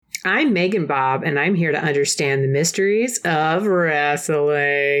I'm Megan Bob, and I'm here to understand the mysteries of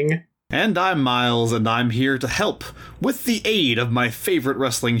wrestling. And I'm Miles, and I'm here to help with the aid of my favorite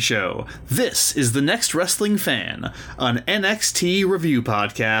wrestling show. This is The Next Wrestling Fan, an NXT review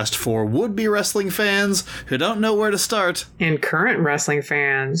podcast for would-be wrestling fans who don't know where to start. And current wrestling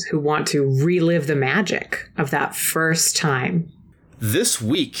fans who want to relive the magic of that first time. This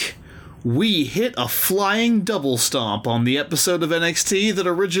week, we hit a flying double stomp on the episode of NXT that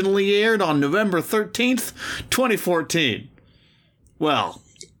originally aired on November 13th, 2014. Well,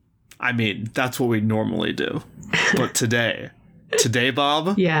 I mean, that's what we normally do. But today,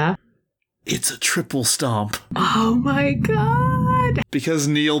 Bob? Yeah? It's a triple stomp. Oh my god! Because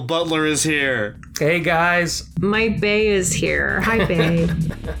Neal Butler is here. Hey, guys. My bae is here. Hi, bae.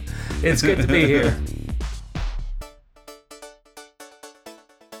 It's good to be here.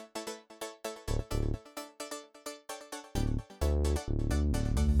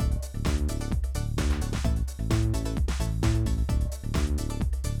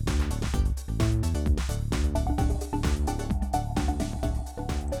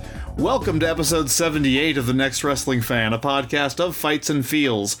 Welcome to episode 78 of The Next Wrestling Fan, a podcast of fights and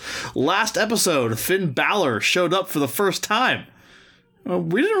feels. Last episode, Finn Balor showed up for the first time.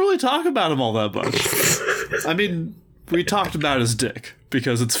 We didn't really talk about him all that much. I mean, we talked about his dick,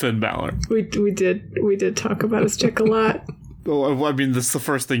 because it's Finn Balor. We did talk about his dick a lot. Well, I mean, that's the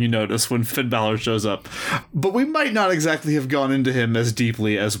first thing you notice when Finn Balor shows up. But we might not exactly have gone into him as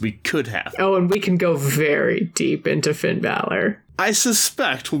deeply as we could have. Oh, and we can go very deep into Finn Balor. I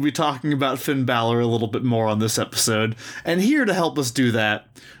suspect we'll be talking about Finn Balor a little bit more on this episode, and here to help us do that,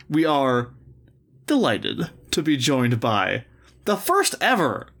 we are delighted to be joined by the first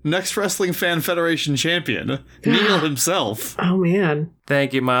ever Next Wrestling Fan Federation champion, Neal himself. Oh, man.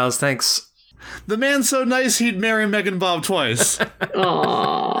 Thank you, Miles. Thanks. The man so nice he'd marry Megan Bob twice.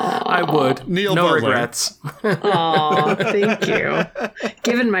 Aww. I would. Neal no Butler. regrets. Aw, thank you.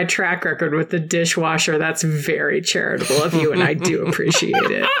 Given my track record with the dishwasher, that's very charitable of you, and I do appreciate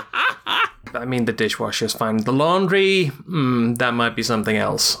it. I mean, the dishwasher's fine. The laundry, that might be something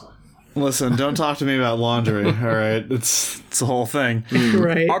else. Listen, don't talk to me about laundry, all right? It's a whole thing.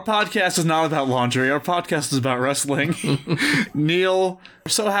 Right. Our podcast is not about laundry. Our podcast is about wrestling. Neal, we're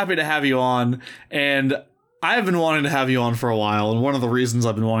so happy to have you on, and I've been wanting to have you on for a while, and one of the reasons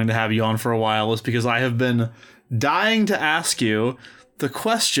I've been wanting to have you on for a while is because I have been dying to ask you the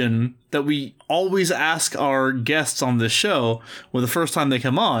question that we always ask our guests on this show when the first time they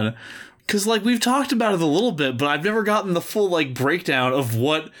come on. Because, we've talked about it a little bit, but I've never gotten the full, breakdown of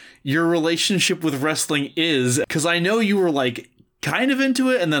what your relationship with wrestling is. Because I know you were, kind of into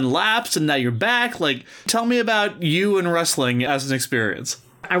it and then lapsed and now you're back. Tell me about you and wrestling as an experience.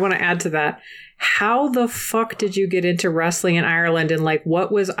 I want to add to that. How the fuck did you get into wrestling in Ireland? And,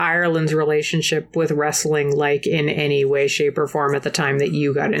 what was Ireland's relationship with wrestling like in any way, shape, or form at the time that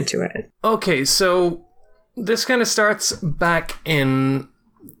you got into it? Okay, so this kind of starts back in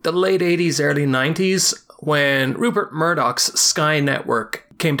the late 80s, early 90s, when Rupert Murdoch's Sky Network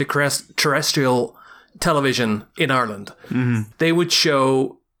came to terrestrial television in Ireland. Mm-hmm. They would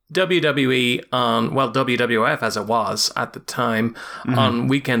show WWE on, WWF as it was at the time, on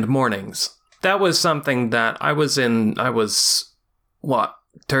weekend mornings. That was something that I was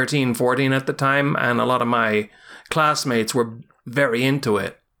 13, 14 at the time, and a lot of my classmates were very into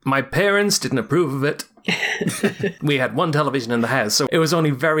it. My parents didn't approve of it. We had one television in the house, so it was only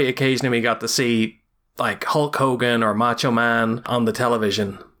very occasionally we got to see Hulk Hogan or Macho Man on the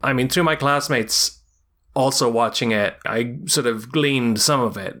television. I mean, through my classmates also watching it, I sort of gleaned some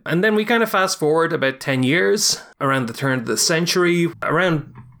of it. And then we kind of fast forward about 10 years, around the turn of the century,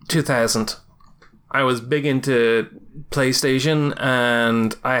 around 2000. I was big into PlayStation,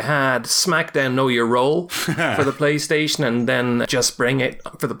 and I had SmackDown Know Your Role for the PlayStation, and then Just Bring It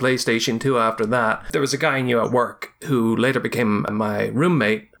for the PlayStation 2 after that. There was a guy I knew at work who later became my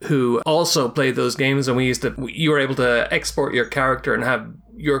roommate who also played those games, and you were able to export your character and have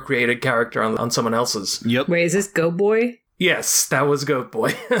your created character on someone else's. Yep. Wait, is this Goat Boy? Yes, that was Goat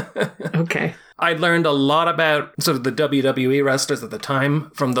Boy. Okay. I learned a lot about sort of the WWE wrestlers at the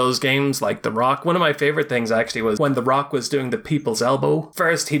time from those games, like The Rock. One of my favorite things, actually, was when The Rock was doing the People's Elbow.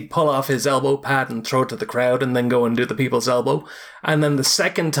 First, he'd pull off his elbow pad and throw it to the crowd and then go and do the People's Elbow. And then the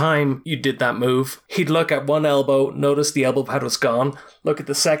second time you did that move, he'd look at one elbow, notice the elbow pad was gone, look at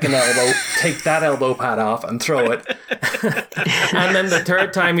the second elbow, take that elbow pad off and throw it. And then the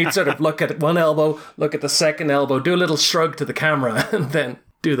third time, he'd sort of look at one elbow, look at the second elbow, do a little shrug to the camera, and then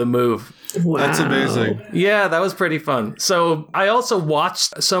do the move. Wow. That's amazing. Yeah, that was pretty fun. So I also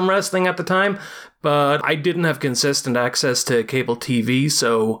watched some wrestling at the time, but I didn't have consistent access to cable TV,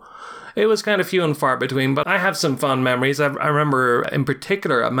 so it was kind of few and far between. But I have some fond memories. I remember in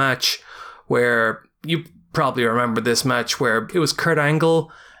particular a match where, you probably remember this match, where it was Kurt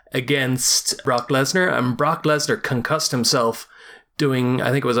Angle against Brock Lesnar, and Brock Lesnar concussed himself doing, I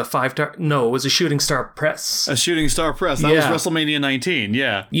think it was a shooting star press. A shooting star press. That was WrestleMania 19,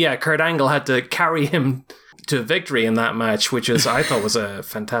 yeah. Yeah, Kurt Angle had to carry him to victory in that match, which I thought was a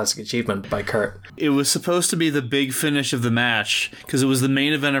fantastic achievement by Kurt. It was supposed to be the big finish of the match, because it was the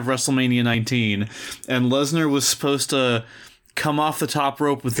main event of WrestleMania 19, and Lesnar was supposed to come off the top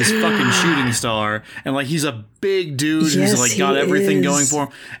rope with this fucking shooting star, and like he's a big dude who's like got everything going for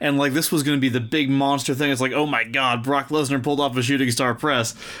him, and like this was going to be the big monster thing. It's like, oh my god, Brock Lesnar pulled off a shooting star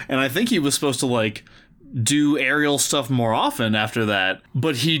press, and I think he was supposed to like do aerial stuff more often after that,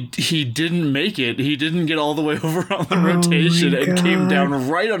 but he didn't make it. He didn't get all the way over on the rotation and came down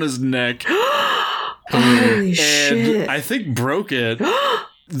right on his neck. Holy shit. I think broke it.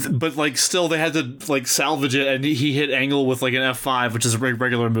 But, like, still, they had to, like, salvage it, and he hit Angle with, like, an F5, which is a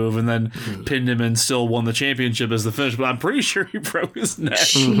regular move, and then pinned him and still won the championship as the finish. But I'm pretty sure he broke his neck.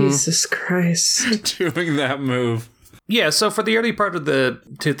 Jesus Christ. Doing that move. Yeah, so for the early part of the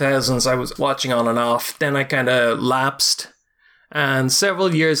 2000s, I was watching on and off. Then I kind of lapsed. And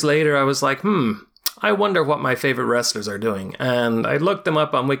several years later, I was like, I wonder what my favorite wrestlers are doing. And I looked them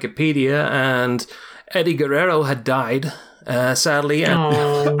up on Wikipedia, and Eddie Guerrero had died. Sadly.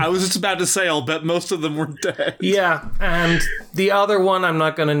 I was just about to say, I'll bet most of them were dead. Yeah, and the other one, I'm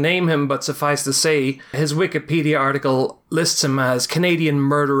not going to name him, but suffice to say, his Wikipedia article lists him as Canadian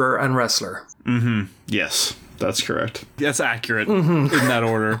murderer and wrestler. Yes, that's correct. That's accurate in that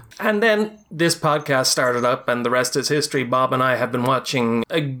order. And then this podcast started up, and the rest is history. Bob and I have been watching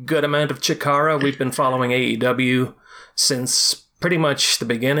a good amount of Chikara. We've been following AEW since pretty much the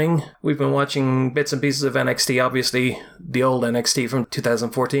beginning. We've been watching bits and pieces of NXT, obviously the old NXT from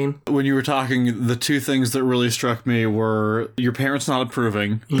 2014. When you were talking, the two things that really struck me were your parents not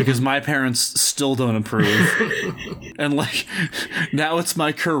approving, because my parents still don't approve. And like, now it's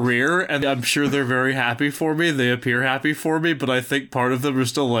my career, and I'm sure they're very happy for me. They appear happy for me, but I think part of them are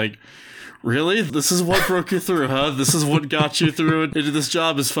still like, really? This is what broke you through, huh? This is what got you through into this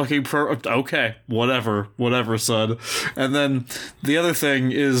job is fucking okay, whatever, son. And then the other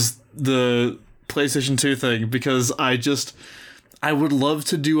thing is the PlayStation 2 thing, because I would love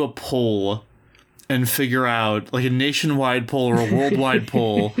to do a poll and figure out, like a nationwide poll or a worldwide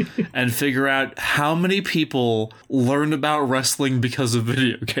poll, and figure out how many people learned about wrestling because of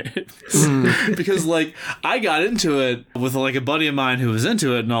video games. Because, like, I got into it with, like, a buddy of mine who was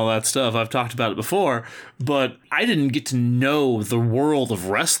into it and all that stuff. I've talked about it before, but I didn't get to know the world of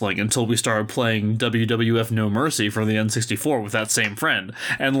wrestling until we started playing WWF No Mercy for the N64 with that same friend.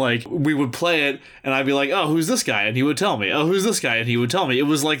 And, like, we would play it, and I'd be like, oh, who's this guy? And he would tell me. Oh, who's this guy? And he would tell me. It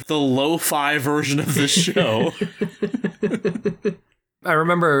was, like, the lo-fi version of this show. I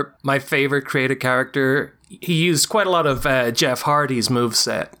remember my favorite creative character. He used quite a lot of Jeff Hardy's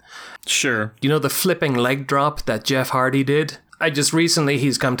moveset. Sure. You know the flipping leg drop that Jeff Hardy did? I just recently,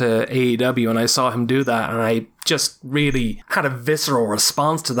 he's come to AEW and I saw him do that, and I just really had a visceral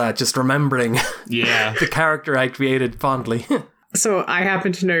response to that, just remembering the character I created fondly. So I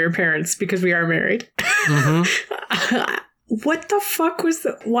happen to know your parents because we are married. What the fuck was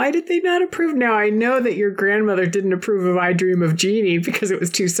why did they not approve? Now, I know that your grandmother didn't approve of I Dream of Jeannie because it was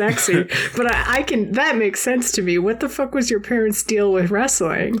too sexy, but that makes sense to me. What the fuck was your parents' deal with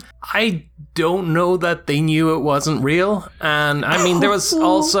wrestling? I don't know that they knew it wasn't real. And I mean, there was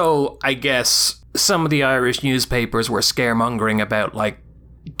also, I guess, some of the Irish newspapers were scaremongering about, like,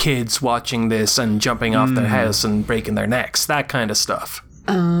 kids watching this and jumping off their house and breaking their necks, that kind of stuff.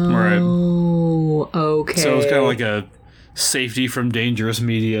 Oh, okay. So it was kind of like a safety from dangerous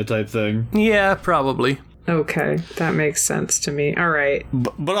media type thing. Yeah, probably. Okay, that makes sense to me. All right.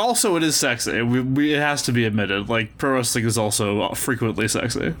 But also it is sexy. It has to be admitted. Like, pro wrestling is also frequently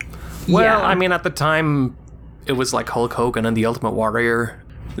sexy. Well, I mean, at the time, it was like Hulk Hogan and the Ultimate Warrior.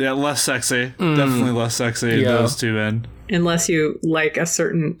 Yeah, less sexy. Definitely less sexy in those two men. Unless you like a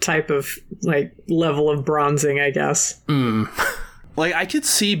certain type of, like, level of bronzing, I guess. Like, I could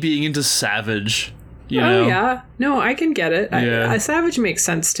see being into Savage. You know? Yeah. No, I can get it. Yeah. Savage makes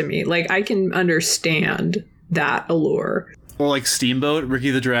sense to me. Like, I can understand that allure. Or like Steamboat,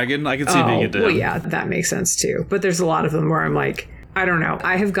 Ricky the Dragon. I can see being into him. Well, yeah, that makes sense too. But there's a lot of them where I'm like, I don't know.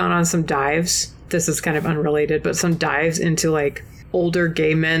 I have gone on some dives. This is kind of unrelated, but some dives into, like, older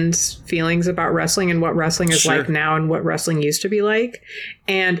gay men's feelings about wrestling and what wrestling is like now and what wrestling used to be like.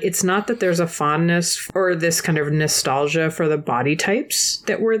 And it's not that there's a fondness or this kind of nostalgia for the body types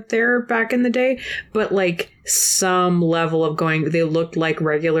that were there back in the day, but like some level of going, they looked like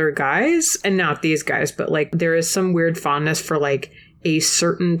regular guys, and not these guys, but like there is some weird fondness for like a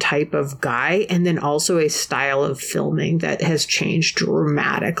certain type of guy, and then also a style of filming that has changed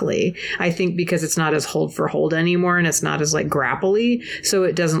dramatically. I think because it's not as hold for hold anymore, and it's not as like grapply, so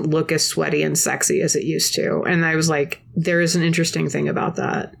it doesn't look as sweaty and sexy as it used to. And I was like, there is an interesting thing about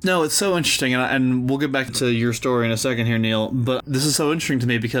that. No, it's so interesting, and we'll get back to your story in a second here, Neal, but this is so interesting to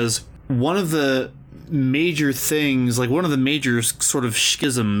me because one of the major things, like one of the major sort of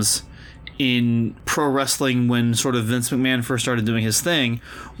schisms in pro wrestling when sort of Vince McMahon first started doing his thing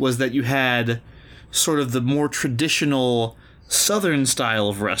was that you had sort of the more traditional Southern style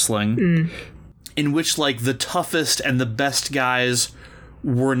of wrestling in which like the toughest and the best guys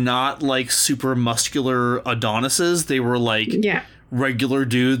were not like super muscular Adonises. They were like regular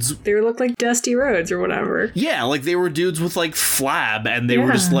dudes. They looked like Dusty Rhodes or whatever. Yeah, like they were dudes with like flab, and they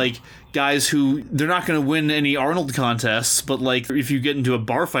were just like guys who, they're not going to win any Arnold contests, but like if you get into a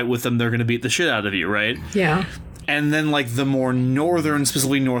bar fight with them, they're going to beat the shit out of you, right? Yeah. And then like the more northern,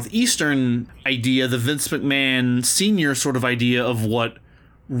 specifically northeastern idea, the Vince McMahon senior sort of idea of what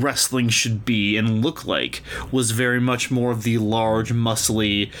wrestling should be and look like was very much more of the large,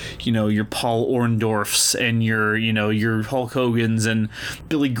 muscly, you know, your Paul Orndorffs and your, you know, your Hulk Hogan's and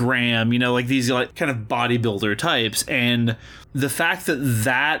Billy Graham, you know, like these like kind of bodybuilder types. And the fact that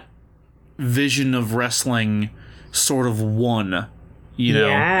that vision of wrestling sort of won, you know,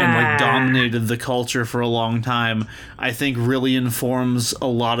 and like dominated the culture for a long time, I think really informs a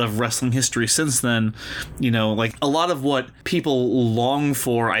lot of wrestling history since then. You know, like a lot of what people long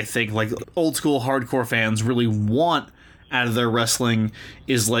for, I think, like old school hardcore fans really want out of their wrestling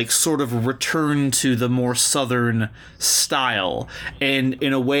is like sort of a return to the more Southern style. And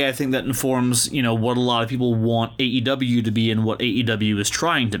in a way, I think that informs, you know, what a lot of people want AEW to be and what AEW is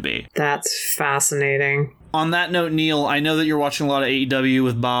trying to be. That's fascinating. On that note, Neal, I know that you're watching a lot of AEW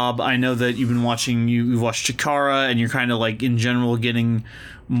with Bob. I know that you've watched Chikara, and you're kind of like in general getting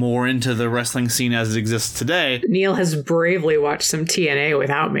more into the wrestling scene as it exists today. Neal has bravely watched some TNA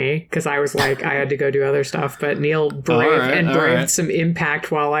without me because I was like, I had to go do other stuff, but Neal braved some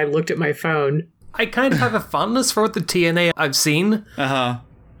Impact while I looked at my phone. I kind of have a fondness for the TNA I've seen.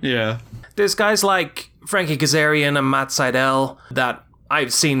 Yeah. There's guys like Frankie Kazarian and Matt Sydal that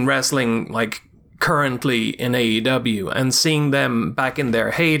I've seen wrestling like currently in AEW, and seeing them back in their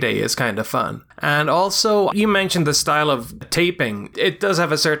heyday is kind of fun. And also, you mentioned the style of taping. It does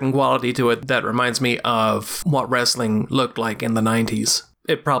have a certain quality to it that reminds me of what wrestling looked like in the 90s.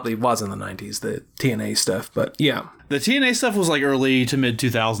 It probably was in the 90s, the TNA stuff, but yeah. The TNA stuff was like early to mid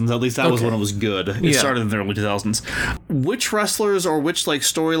 2000s. At least that was when it was good. It started in the early 2000s. Which wrestlers or which like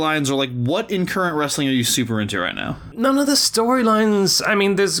storylines or like what in current wrestling are you super into right now? None of the storylines. I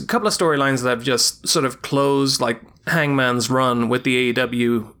mean, there's a couple of storylines that have just sort of closed, like Hangman's run with the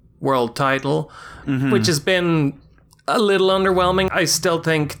AEW world title, which has been a little underwhelming. I still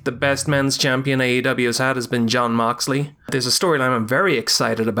think the best men's champion AEW has had has been Jon Moxley. There's a storyline I'm very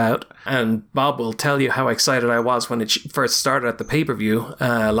excited about, and Bob will tell you how excited I was when it first started at the pay-per-view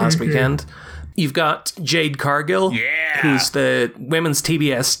last weekend. You've got Jade Cargill, who's the women's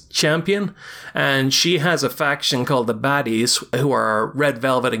TBS champion, and she has a faction called the Baddies, who are Red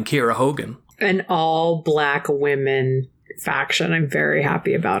Velvet and Kiera Hogan. An all-black women faction. I'm very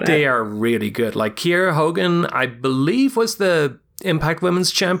happy about it. They are really good. Like Kiera Hogan, I believe, was the Impact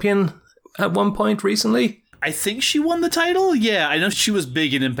Women's Champion at one point recently. I think she won the title. Yeah, I know she was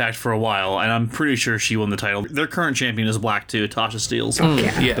big in Impact for a while, and I'm pretty sure she won the title. Their current champion is black too, Tasha Steelz.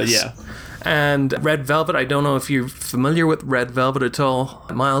 Yes. But yeah. And Red Velvet, I don't know if you're familiar with Red Velvet at all,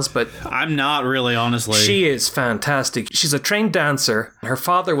 Miles, but I'm not really, honestly. She is fantastic. She's a trained dancer. Her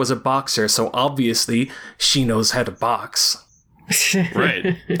father was a boxer, so obviously she knows how to box.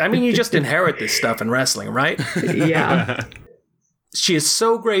 Right. I mean, you just inherit this stuff in wrestling, right? Yeah. She is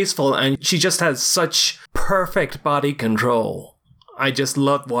so graceful, and she just has such perfect body control. I just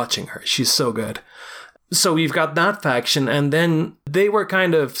love watching her. She's so good. So you've got that faction, and then they were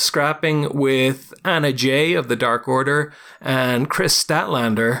kind of scrapping with Anna Jay of the Dark Order and Chris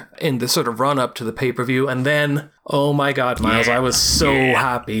Statlander in the sort of run-up to the pay-per-view. And then, oh my God, Miles, I was so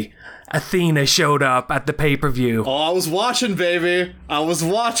happy. Athena showed up at the pay-per-view. Oh, I was watching, baby. I was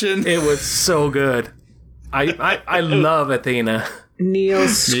watching. It was so good. I love Athena. Neal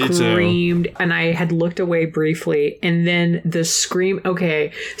screamed, and I had looked away briefly, and then the scream.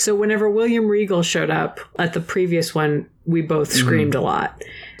 Okay, so whenever William Regal showed up at the previous one, we both screamed a lot.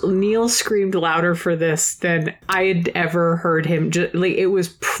 Neal screamed louder for this than I had ever heard him. Just, like, it was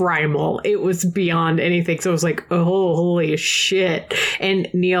primal. It was beyond anything. So I was like, oh, holy shit. And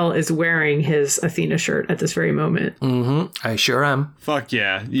Neal is wearing his Athena shirt at this very moment. Mm-hmm. I sure am. Fuck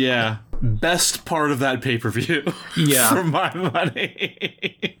yeah. Yeah. Best part of that pay-per-view. Yeah. For my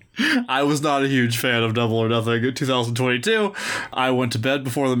money. I was not a huge fan of Double or Nothing in 2022. I went to bed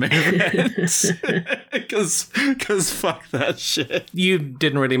before the main event. Because fuck that shit. You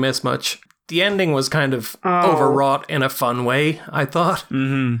didn't really miss much. The ending was kind of overwrought in a fun way, I thought.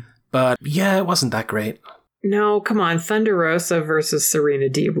 Mm-hmm. But yeah, it wasn't that great. No, come on. Thunder Rosa versus Serena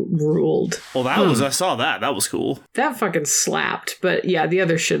Deeb ruled. Well, that was, I saw that. That was cool. That fucking slapped. But yeah, the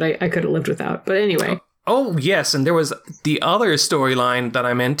other shit I could have lived without. But anyway. Oh, yes. And there was the other storyline that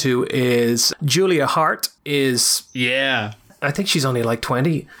I'm into is Julia Hart is... Yeah. I think she's only like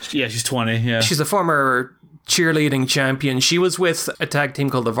 20. Yeah, she's 20, yeah. She's a former cheerleading champion. She was with a tag team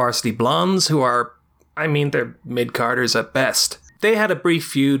called the Varsity Blondes, who are, I mean, they're mid-carders at best. They had a brief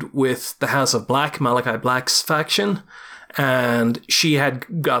feud with the House of Black, Malachi Black's faction, and she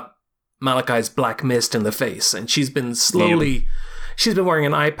had got Malachi's black mist in the face, and she's been slowly... She's been wearing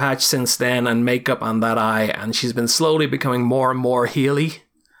an eye patch since then and makeup on that eye, and she's been slowly becoming more and more heely,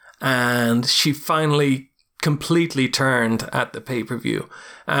 and she finally completely turned at the pay-per-view.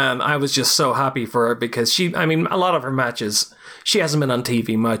 And I was just so happy for her because a lot of her matches, she hasn't been on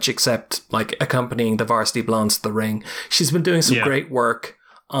TV much except like accompanying the Varsity Blondes to the ring. She's been doing some great work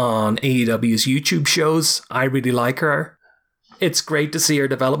on AEW's YouTube shows. I really like her. It's great to see her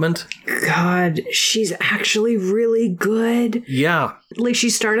development. God, she's actually really good. Yeah. Like,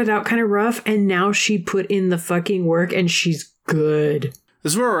 she started out kind of rough, and now she put in the fucking work, and she's good.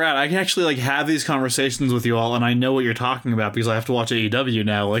 This is where we're at. I can actually like have these conversations with you all, and I know what you're talking about because I have to watch AEW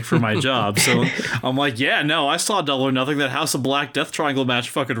now, like for my job. So I'm like, yeah, no, I saw Double or Nothing. That House of Black Death Triangle match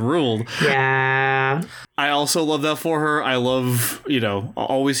fucking ruled. Yeah. I also love that for her. I love,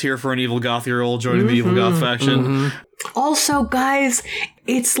 always here for an evil goth girl joining the evil goth faction. Mm-hmm. Also, guys,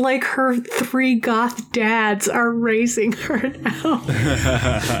 it's like her 3 goth dads are raising her now.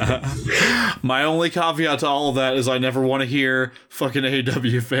 My only caveat to all of that is I never want to hear fucking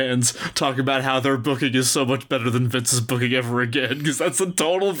AEW fans talk about how their booking is so much better than Vince's booking ever again, because that's a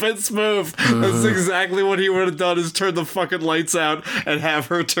total Vince move. That's exactly what he would have done, is turn the fucking lights out and have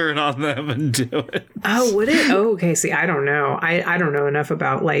her turn on them and do it. Oh, would it? Oh, okay. See, I don't know. I don't know enough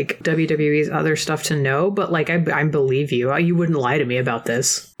about like WWE's other stuff to know, but like I believe you. You wouldn't lie to me about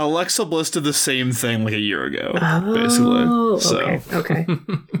this. Alexa Bliss did the same thing like a year ago, basically. So. Okay.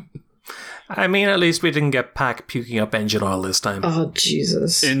 I mean, at least we didn't get Pac puking up engine oil this time. Oh,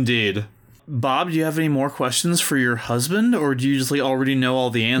 Jesus. Indeed. Bob, do you have any more questions for your husband, or do you just like already know all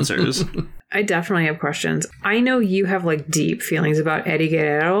the answers? I definitely have questions. I know you have like deep feelings about Eddie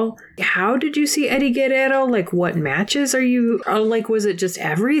Guerrero. How did you see Eddie Guerrero? Like, what matches was it just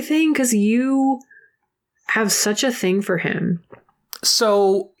everything? Because you have such a thing for him.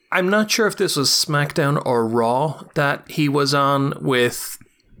 So I'm not sure if this was SmackDown or Raw that he was on with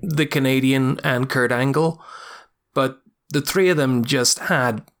the Canadian and Kurt Angle, but the three of them just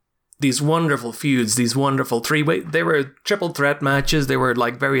had these wonderful feuds, these wonderful three-way. They were triple threat matches. They were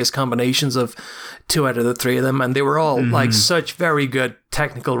like various combinations of 2 out of the 3 of them, and they were all like such very good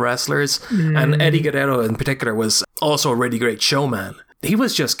technical wrestlers. And Eddie Guerrero in particular was also a really great showman. He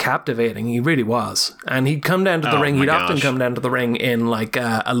was just captivating. He really was. And he'd come down to the ring. He'd often come down to the ring in like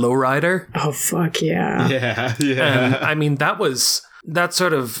a lowrider. Oh, fuck yeah. Yeah. And I mean, that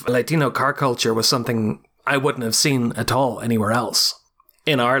sort of Latino car culture was something I wouldn't have seen at all anywhere else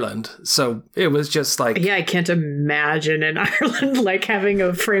in Ireland. So it was just like... Yeah, I can't imagine in Ireland like having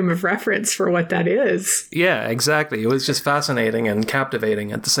a frame of reference for what that is. Yeah, exactly. It was just fascinating and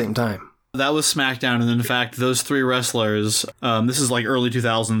captivating at the same time. That was SmackDown, and in fact, those 3 wrestlers, this is like early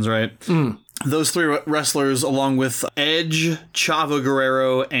 2000s, right? Those 3 wrestlers, along with Edge, Chavo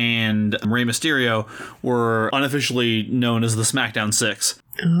Guerrero, and Rey Mysterio, were unofficially known as the SmackDown 6.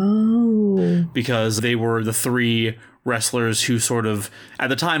 Oh. Because they were the 3 wrestlers who sort of, at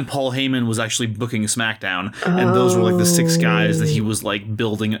the time, Paul Heyman was actually booking SmackDown, and those were like the 6 guys that he was like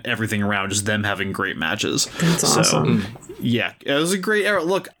building everything around, just them having great matches. That's awesome. Yeah, it was a great era.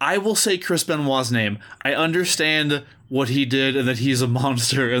 Look, I will say Chris Benoit's name. I understand what he did and that he's a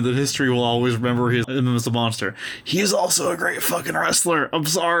monster and that history will always remember him as a monster. He is also a great fucking wrestler. I'm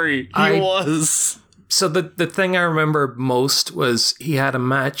sorry. He was. So the thing I remember most was he had a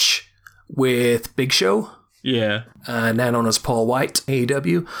match with Big Show Yeah. Now known as Paul White,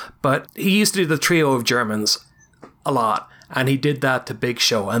 AEW. But he used to do the trio of Germans a lot, and he did that to Big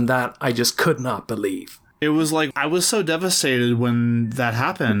Show, and that I just could not believe. It was like, I was so devastated when that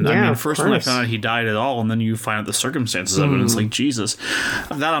happened. Yeah, I mean, of first when I course. found out he died at all, and then you find out the circumstances of it, and it's like, Jesus.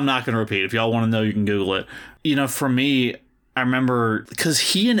 That I'm not going to repeat. If y'all want to know, you can Google it. You know, for me, I remember, because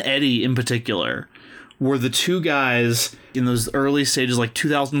he and Eddie in particular were the two guys in those early stages, like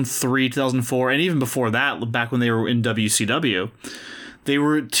 2003, 2004, and even before that, back when they were in WCW. They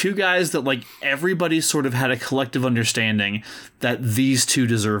were two guys that, like, everybody sort of had a collective understanding that these two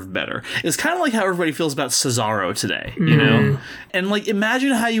deserve better. It's kind of like how everybody feels about Cesaro today, you know? And, like,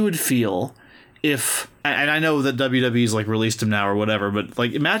 imagine how you would feel if, and I know that WWE's, like, released him now or whatever, but,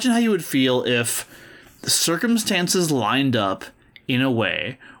 like, imagine how you would feel if the circumstances lined up in a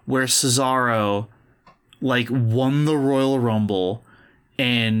way where Cesaro, like, won the Royal Rumble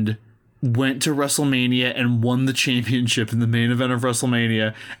and went to WrestleMania and won the championship in the main event of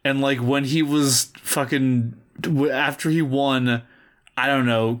WrestleMania. And, like, when he was fucking, after he won, I don't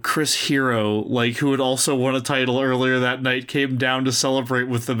know, Chris Hero, like, who had also won a title earlier that night, came down to celebrate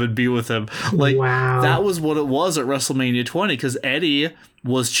with him and be with him. Like, Wow. that was what it was at WrestleMania 20, because Eddie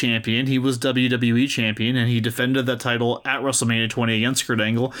was champion. He was WWE champion, and he defended that title at WrestleMania 20 against Kurt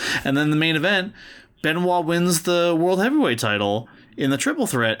Angle. And then the main event, Benoit wins the World Heavyweight title in the triple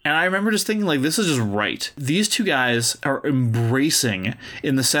threat. And I remember just thinking, like, this is just right. These two guys are embracing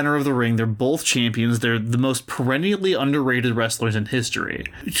in the center of the ring. They're both champions. They're the most perennially underrated wrestlers in history,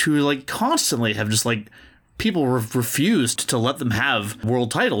 who, like, constantly have just, like, people refused to let them have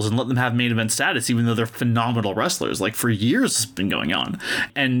world titles and let them have main event status, even though they're phenomenal wrestlers. Like, for years it's been going on.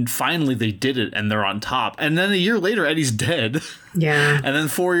 And finally they did it, and they're on top. And then a year later, Eddie's dead. Yeah. And then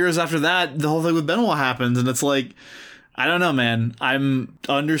 4 years after that, the whole thing with Benoit happens, and it's like, I don't know, man.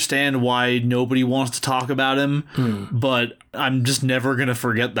 Understand why nobody wants to talk about him, but I'm just never going to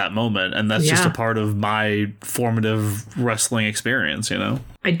forget that moment. And that's just a part of my formative wrestling experience, you know?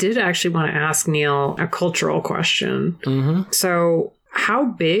 I did actually want to ask Neal a cultural question. So, how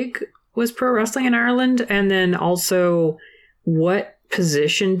big was pro wrestling in Ireland? And then also, what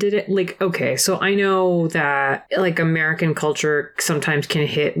position did it, like, okay, so I know that, like, American culture sometimes can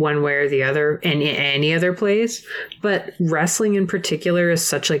hit one way or the other in any other place, but wrestling in particular is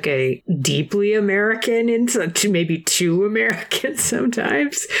such, like, a deeply American, into maybe too American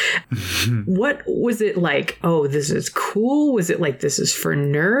sometimes. What was it like? Oh, this is cool? Was it like, this is for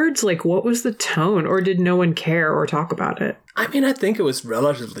nerds? Like, what was the tone? Or did no one care or talk about it? I mean, I think it was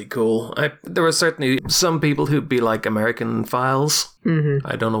relatively cool. There were certainly some people who'd be like American files.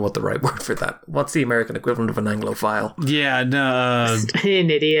 I don't know what the right word for that. What's the American equivalent of an Anglophile? Yeah, no. An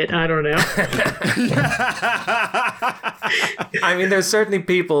idiot. I don't know. I mean, there's certainly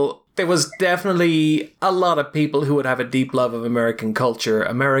people. There was definitely a lot of people who would have a deep love of American culture.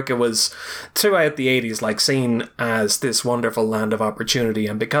 America was, throughout the 80s, like, seen as this wonderful land of opportunity.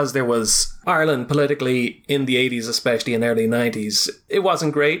 And because there was Ireland politically in the 80s, especially in early 90s, it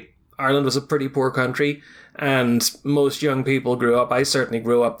wasn't great. Ireland was a pretty poor country. And most young people grew up, I certainly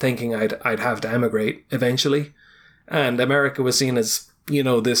grew up thinking I'd have to emigrate eventually. And America was seen as, you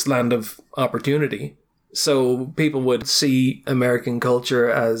know, this land of opportunity. So people would see American culture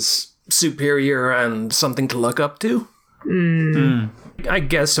as superior and something to look up to. I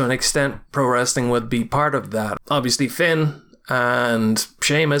guess to an extent, pro wrestling would be part of that. Obviously, Finn and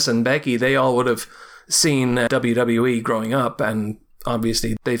Sheamus and Becky, they all would have seen WWE growing up, and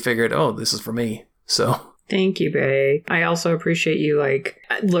obviously they figured, oh, this is for me. So... Thank you, Bae. I also appreciate you, like,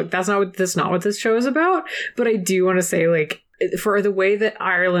 look, that's not what this show is about, but I do want to say, like, for the way that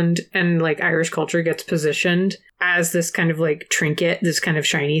Ireland and, like, Irish culture gets positioned as this kind of, like, trinket, this kind of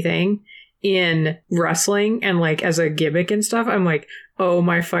shiny thing in wrestling and, like, as a gimmick and stuff, I'm like, oh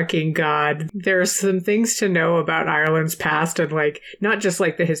my fucking God. There's some things to know about Ireland's past and, like, not just,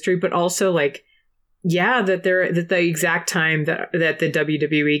 like, the history, but also, like, yeah, that the exact time that the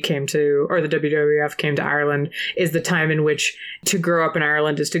WWE came to, or the WWF came to Ireland, is the time in which to grow up in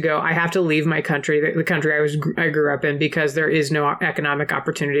Ireland is to go, I have to leave my country, the country I grew up in, because there is no economic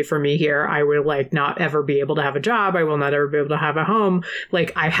opportunity for me here. I will, like, not ever be able to have a job. I will not ever be able to have a home.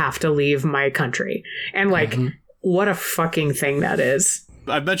 Like, I have to leave my country. And, like, what a fucking thing that is.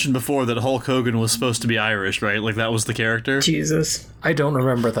 I've mentioned before that Hulk Hogan was supposed to be Irish, right? Like, that was the character. Jesus. I don't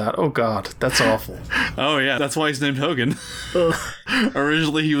remember that. Oh, God. That's awful. Oh, yeah. That's why he's named Hogan.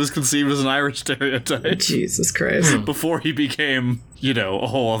 Originally, he was conceived as an Irish stereotype. Jesus Christ. Before he became, you know, a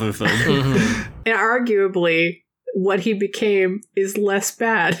whole other thing. And arguably, what he became is less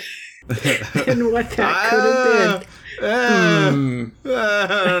bad than what that could have been. I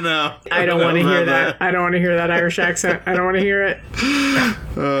don't know. I don't want to hear that. I don't want to hear that Irish accent. I don't want to hear it.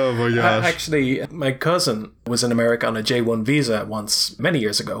 Oh my gosh. Actually, my cousin was in America on a J1 visa once, many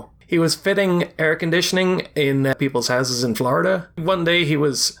years ago. He was fitting air conditioning in people's houses in Florida. One day he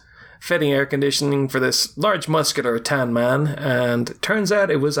was fitting air conditioning for this large, muscular, tan man, and it turns out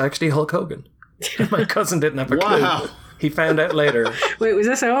it was actually Hulk Hogan. My cousin didn't have a clue. Wow. He found out later. Wait, was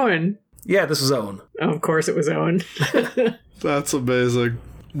this Owen? Yeah, this was Owen. Oh, of course it was Owen. That's amazing.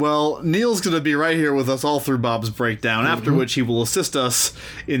 Well, Neal's going to be right here with us all through Bob's breakdown, after which he will assist us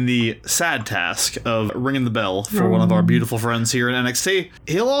in the sad task of ringing the bell for one of our beautiful friends here in NXT.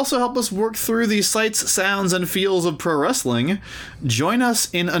 He'll also help us work through the sights, sounds, and feels of pro wrestling. Join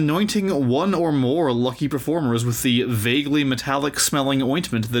us in anointing one or more lucky performers with the vaguely metallic-smelling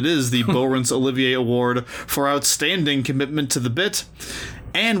ointment that is the Lawrence Olivier Award for outstanding commitment to the bit.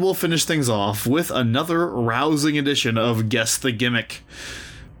 And we'll finish things off with another rousing edition of Guess the Gimmick.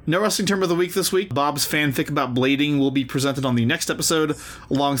 No wrestling term of the week this week. Bob's fanfic about blading will be presented on the next episode,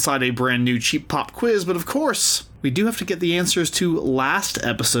 alongside a brand new Cheap Pop quiz, but of course, we do have to get the answers to last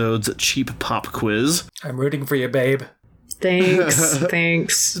episode's Cheap Pop quiz. I'm rooting for you, babe. Thanks.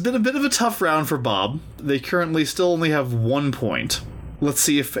 Thanks. It's been a bit of a tough round for Bob. They currently still only have 1 point. Let's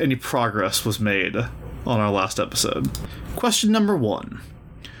see if any progress was made on our last episode. Question number 1.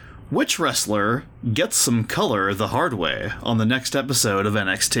 Which wrestler gets some color the hard way on the next episode of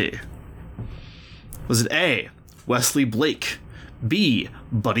NXT? Was it A, Wesley Blake, B,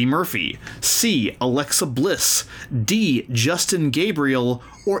 Buddy Murphy, C, Alexa Bliss, D, Justin Gabriel,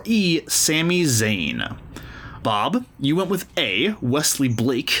 or E, Sami Zayn? Bob, you went with A, Wesley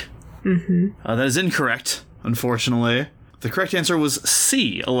Blake. That is incorrect, unfortunately. The correct answer was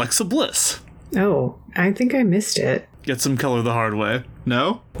C, Alexa Bliss. Oh, I think I missed it. Get some color the hard way.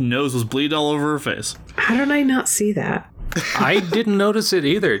 No? Nose was bleed all over her face. How did I not see that? I didn't notice it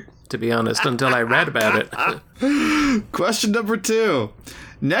either, to be honest, until I read about it. Question number 2.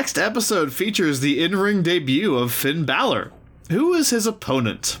 Next episode features the in-ring debut of Finn Balor. Who is his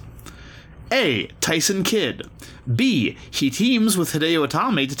opponent? A, Tyson Kidd. B, he teams with Hideo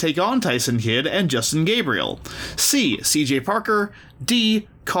Itami to take on Tyson Kidd and Justin Gabriel. C, CJ Parker. D,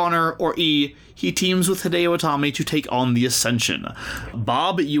 Connor. Or E, he teams with Hideo Itami to take on the Ascension.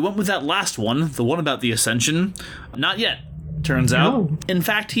 Bob, you went with that last one, the one about the Ascension. Not yet, turns out. No. In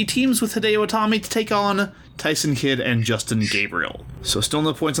fact, he teams with Hideo Itami to take on Tyson Kidd and Justin Gabriel. So still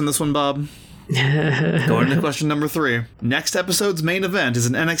no points on this one, Bob. Going to question number 3. Next episode's main event is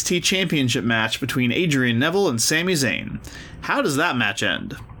an NXT Championship match between Adrian Neville and Sami Zayn. How does that match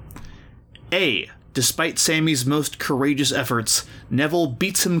end? A, despite Sami's most courageous efforts, Neville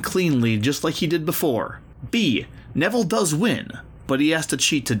beats him cleanly just like he did before. B, Neville does win, but he has to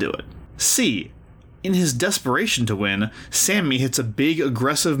cheat to do it. C, in his desperation to win, Sami hits a big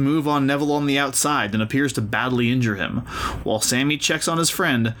aggressive move on Neville on the outside and appears to badly injure him. While Sami checks on his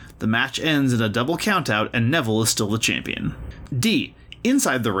friend, the match ends in a double countout and Neville is still the champion. D,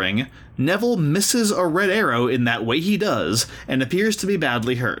 inside the ring, Neville misses a red arrow in that way he does and appears to be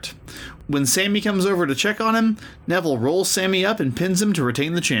badly hurt. When Sami comes over to check on him, Neville rolls Sami up and pins him to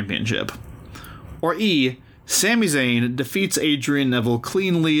retain the championship. Or E, Sami Zayn defeats Adrian Neville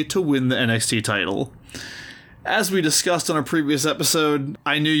cleanly to win the NXT title. As we discussed on a previous episode,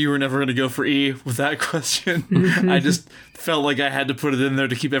 I knew you were never going to go for E with that question. I just felt like I had to put it in there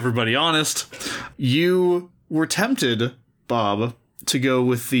to keep everybody honest. You were tempted, Bob, to go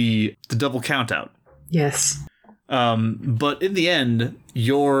with the double countout. Yes. But in the end,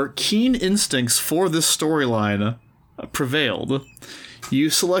 your keen instincts for this storyline prevailed. You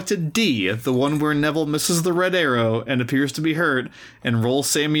selected D, the one where Neville misses the red arrow and appears to be hurt, and rolls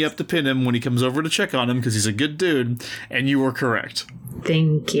Sami up to pin him when he comes over to check on him because he's a good dude, and you were correct.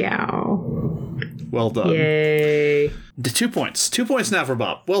 Thank you. Well done. Yay. 2 points. 2 points now for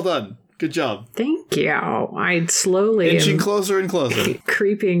Bob. Well done. Good job. Thank you. I slowly Inching am closer and closer.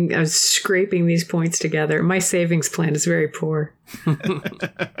 creeping, scraping these points together. My savings plan is very poor.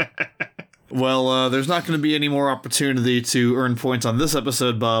 Well, there's not going to be any more opportunity to earn points on this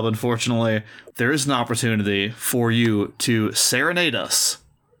episode, Bob, unfortunately. There is an opportunity for you to serenade us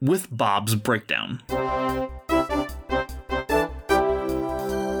with Bob's breakdown.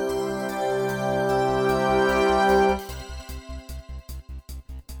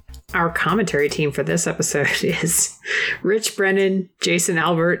 Our commentary team for this episode is Rich Brennan, Jason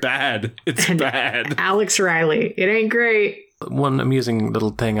Albert, Bad. It's and bad. Alex Riley. It ain't great. One amusing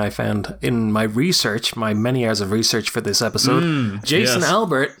little thing I found in my research, my many hours of research for this episode, Jason yes.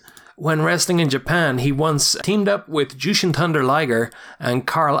 Albert when wrestling in Japan, he once teamed up with Jushin Thunder Liger and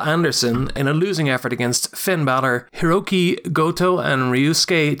Carl Anderson in a losing effort against Finn Balor, Hiroki Goto, and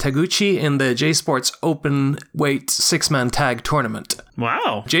Ryusuke Taguchi in the J-Sports Open Weight 6-man tag tournament.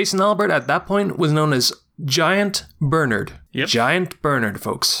 Wow. Jason Albert at that point was known as Giant Bernard. Yep. Giant Bernard,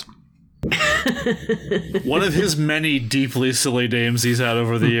 folks. One of his many deeply silly names he's had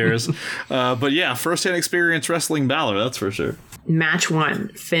over the years. But yeah, first-hand experience wrestling Balor, that's for sure. Match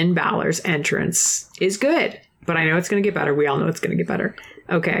 1, Finn Balor's entrance is good, but I know it's going to get better. We all know it's going to get better.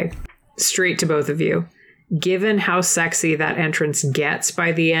 Okay, straight to both of you. Given how sexy that entrance gets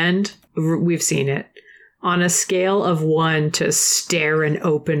by the end, we've seen it. On a scale of 1 to stare in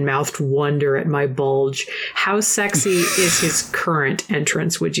open-mouthed wonder at my bulge, how sexy is his current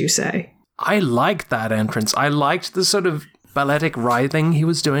entrance, would you say? I liked that entrance. I liked the sort of balletic writhing he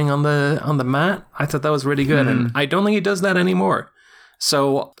was doing on the mat. I thought that was really good, and I don't think he does that anymore.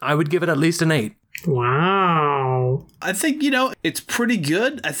 So I would give it at least an 8. Wow. I think, it's pretty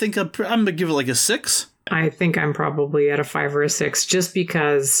good. I think I'm going to give it like a 6. I think I'm probably at a 5 or a 6, just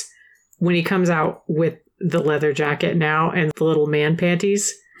because when he comes out with the leather jacket now and the little man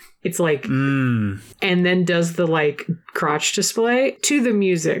panties, it's like, and then does the like crotch display to the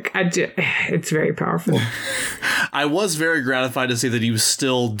music. It's very powerful. I was very gratified to see that he was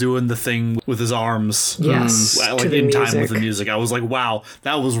still doing the thing with his arms. Yes. Like in time with the music. I was like, wow,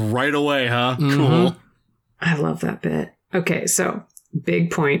 that was right away, huh? Mm-hmm. Cool. I love that bit. Okay, so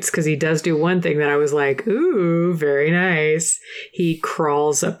big points, because he does do one thing that I was like, ooh, very nice. He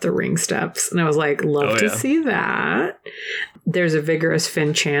crawls up the ring steps. And I was like, love to see that. There's a vigorous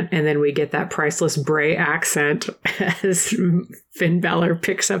Finn chant, and then we get that priceless Bray accent as Finn Balor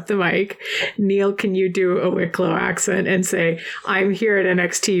picks up the mic. Neal, can you do a Wicklow accent and say, I'm here at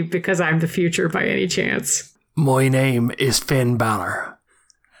NXT because I'm the future by any chance? My name is Finn Balor,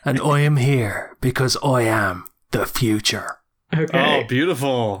 and I am here because I am the future. Okay. Oh,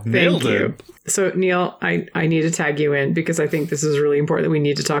 beautiful. Thank Nailed you. it. So, Neal, I need to tag you in because I think this is really important that we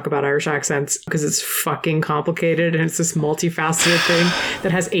need to talk about Irish accents because it's fucking complicated and it's this multifaceted thing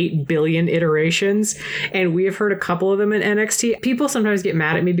that has 8 billion iterations. And we have heard a couple of them in NXT. People sometimes get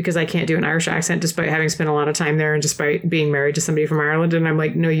mad at me because I can't do an Irish accent despite having spent a lot of time there and despite being married to somebody from Ireland. And I'm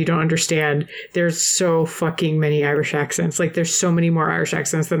like, no, you don't understand. There's so fucking many Irish accents. Like, there's so many more Irish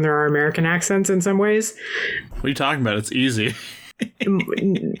accents than there are American accents in some ways. What are you talking about? It's easy.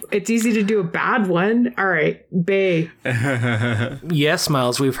 It's easy to do a bad one. All right, Bay. Yes,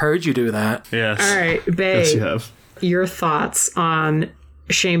 Miles, we've heard you do that. Yes. All right, Bay. Yes, you have. Your thoughts on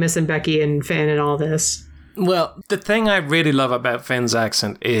Sheamus and Becky and Finn and all this? Well, the thing I really love about Finn's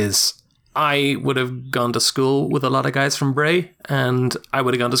accent is I would have gone to school with a lot of guys from Bray, and I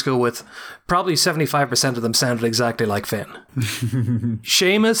would have gone to school with probably 75% of them sounded exactly like Finn.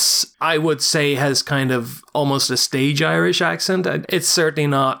 Sheamus, I would say, has kind of almost a stage Irish accent. It's certainly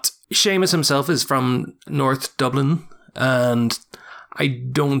not. Sheamus himself is from North Dublin, and I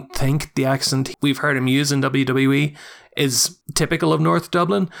don't think the accent we've heard him use in WWE is typical of North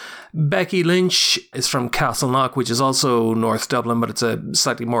Dublin. Becky Lynch is from Castleknock, which is also North Dublin, but it's a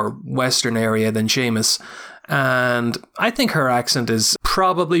slightly more western area than Sheamus. And I think her accent is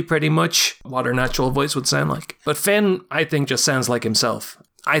probably pretty much what her natural voice would sound like. But Finn, I think, just sounds like himself.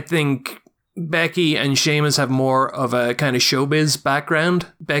 I think Becky and Sheamus have more of a kind of showbiz background.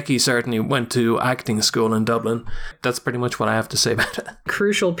 Becky certainly went to acting school in Dublin. That's pretty much what I have to say about it.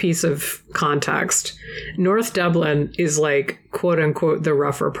 Crucial piece of context. North Dublin is like, quote unquote, the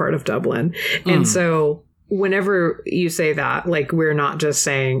rougher part of Dublin. And so whenever you say that, like, we're not just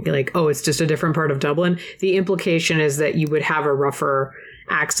saying like, oh, it's just a different part of Dublin. The implication is that you would have a rougher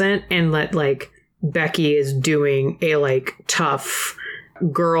accent and let like Becky is doing a like tough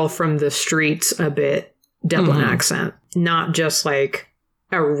girl from the streets a bit Dublin accent, not just like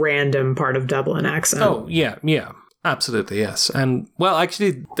a random part of Dublin accent. Oh, yeah, absolutely, yes. And, well,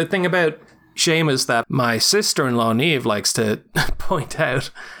 actually, the thing about Sheamus that my sister-in-law, Niamh, likes to point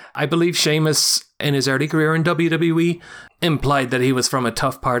out, I believe Sheamus, in his early career in WWE, implied that he was from a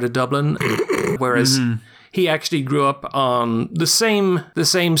tough part of Dublin, whereas he actually grew up on the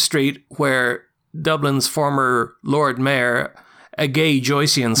same street where Dublin's former Lord Mayor, a gay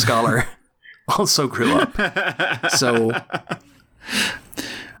Joycean scholar, also grew up. So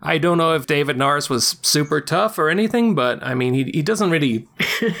I don't know if David Norris was super tough or anything, but I mean, he doesn't really.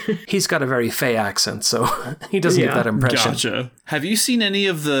 He's got a very fey accent, so he doesn't get that impression. Gotcha. Have you seen any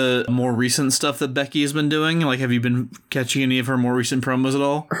of the more recent stuff that Becky has been doing? Like, have you been catching any of her more recent promos at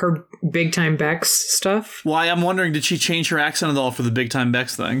all? Her Big Time Bex stuff? Why, I'm wondering, did she change her accent at all for the Big Time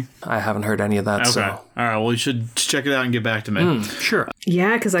Bex thing? I haven't heard any of that, Okay. so. All right, well, you should check it out and get back to me. Sure.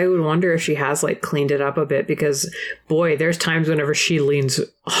 Yeah, because I would wonder if she has like cleaned it up a bit, because boy, there's times whenever she leans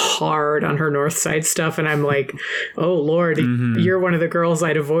hard on her North Side stuff and I'm like, oh Lord, you're one of the girls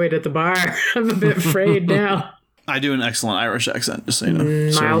I'd avoid at the bar. I'm a bit afraid now. I do an excellent Irish accent, just so you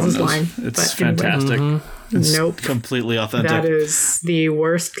know. Miles is lying. It's But anyway. fantastic. It's Nope. completely authentic. That is the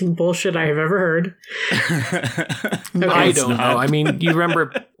worst bullshit I have ever heard. I don't know. I mean, you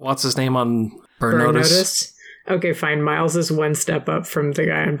remember, what's his name on Burn Notice? Okay, fine. Miles is one step up from the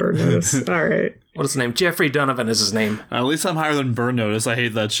guy on Burn Notice. All right. What is his name? Jeffrey Donovan is his name. At least I'm higher than Burn Notice. I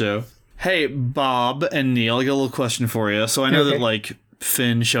hate that show. Hey, Bob and Neil, I got a little question for you. So I know that, like,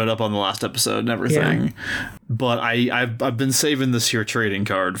 Finn showed up on the last episode and everything, but I've been saving this here trading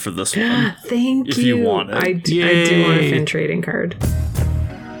card for this one. Thank you. If you want it. I do want a Finn trading card.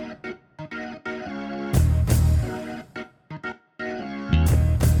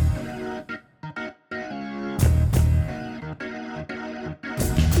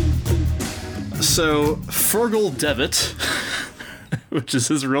 So, Fergal Devitt, which is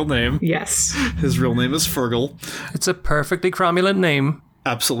his real name. Yes. His real name is Fergal. It's a perfectly cromulent name.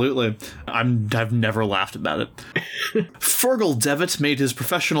 Absolutely. I've never laughed about it. Fergal Devitt made his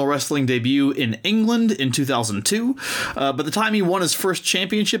professional wrestling debut in England in 2002. By the time he won his first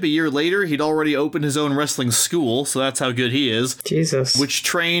championship a year later, he'd already opened his own wrestling school, so that's how good he is. Jesus. Which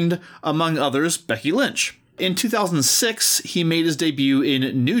trained, among others, Becky Lynch. In 2006, he made his debut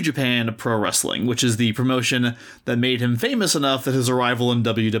in New Japan Pro Wrestling, which is the promotion that made him famous enough that his arrival in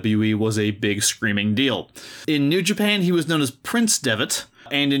WWE was a big screaming deal. In New Japan, he was known as Prince Devitt,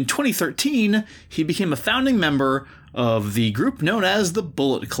 and in 2013, he became a founding member of the group known as the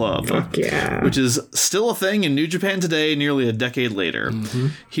Bullet Club, which is still a thing in New Japan today, nearly a decade later.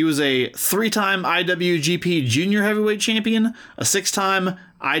 He was a 3-time IWGP Junior Heavyweight Champion, a 6-time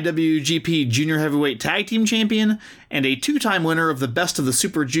IWGP Junior Heavyweight Tag Team Champion, and a 2-time winner of the Best of the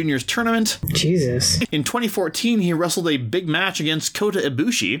Super Juniors tournament. Jesus. In 2014, he wrestled a big match against Kota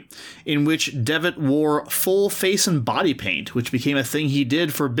Ibushi, in which Devitt wore full face and body paint, which became a thing he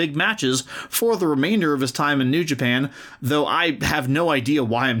did for big matches for the remainder of his time in New Japan, though I have no idea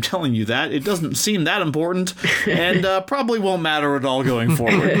why I'm telling you that. It doesn't seem that important, and probably won't matter at all going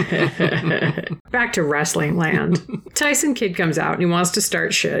forward. Back to wrestling land. Tyson Kidd comes out and he wants to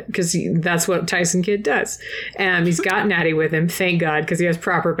start shit because that's what Tyson Kidd does. And he's got Natty with him, thank God, because he has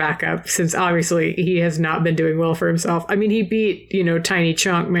proper backup, since obviously he has not been doing well for himself. I mean, he beat, Tiny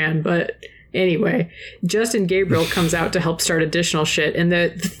Chunk Man, but anyway, Justin Gabriel comes out to help start additional shit. And the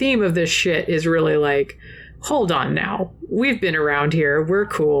theme of this shit is really like, hold on now. We've been around here. We're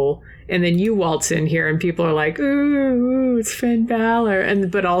cool. And then you waltz in here and people are like, ooh, it's Finn Balor.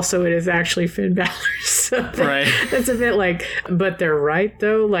 But also it is actually Finn Balor. So that's a bit like, but they're right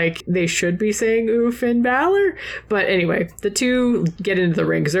though. Like they should be saying, ooh, Finn Balor. But anyway, the two get into the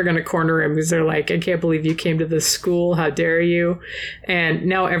ring because they're going to corner him because they're like, I can't believe you came to this school. How dare you? And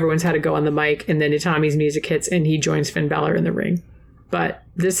now everyone's had to go on the mic. And then Itami's music hits and he joins Finn Balor in the ring. But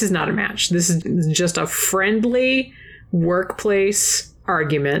this is not a match. This is just a friendly workplace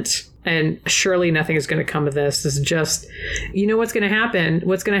argument. And surely nothing is going to come of this. This is just, what's going to happen?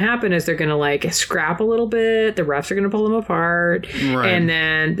 What's going to happen is they're going to like scrap a little bit. The refs are going to pull them apart. Right. And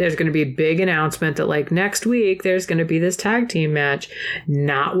then there's going to be a big announcement that like next week there's going to be this tag team match.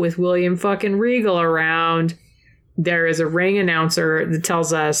 Not with William fucking Regal around. There is a ring announcer that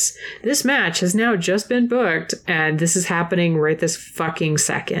tells us this match has now just been booked and this is happening right this fucking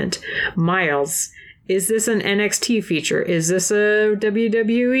second. Miles, is this an NXT feature? Is this a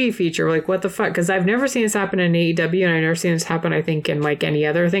WWE feature? Like, what the fuck? Because I've never seen this happen in AEW, and I've never seen this happen, I think, in, like, any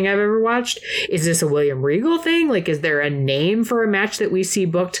other thing I've ever watched. Is this a William Regal thing? Like, is there a name for a match that we see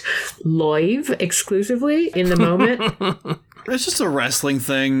booked live exclusively in the moment? It's just a wrestling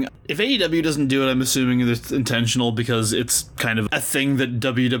thing. If AEW doesn't do it, I'm assuming it's intentional because it's kind of a thing that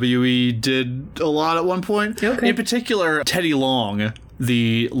WWE did a lot at one point. Okay. In particular, Teddy Long,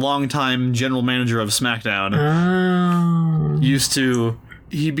 the longtime general manager of SmackDown,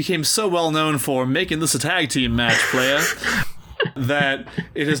 he became so well known for making this a tag team match, playa, that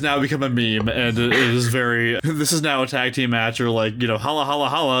it has now become a meme, and it is this is now a tag team match, or like, holla holla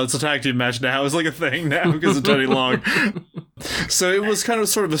holla, it's a tag team match now. It's like a thing now because of Teddy Long. So it was kind of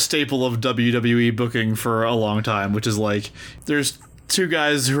sort of a staple of WWE booking for a long time, which is like, there's two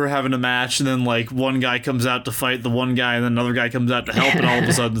guys who are having a match, and then like one guy comes out to fight the one guy, and then another guy comes out to help, and all of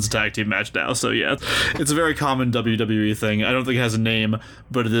a sudden it's a tag team match now. So yeah, it's a very common WWE thing. I don't think it has a name,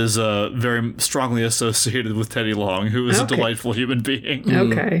 but it is very strongly associated with Teddy Long, who is a delightful human being.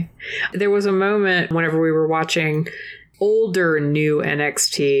 Okay. There was a moment whenever we were watching older new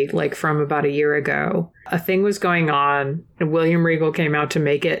NXT, like from about a year ago, a thing was going on and William Regal came out to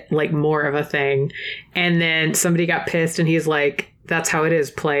make it like more of a thing. And then somebody got pissed and he's like, "That's how it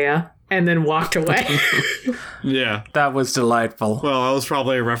is, playa," and then walked away. Yeah. That was delightful. Well, that was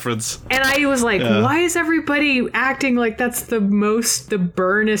probably a reference. And I was like, why is everybody acting like that's the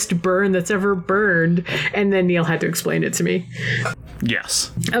burnest burn that's ever burned? And then Neal had to explain it to me.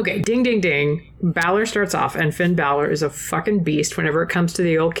 Yes. Okay, ding, ding, ding. Balor starts off, and Finn Balor is a fucking beast whenever it comes to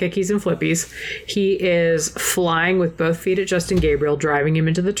the old kickies and flippies. He is flying with both feet at Justin Gabriel, driving him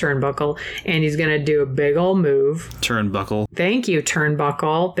into the turnbuckle, and he's going to do a big old move. Turnbuckle. Thank you,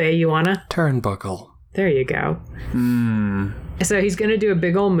 turnbuckle. Bae, you wanna? Turnbuckle. There you go. So he's going to do a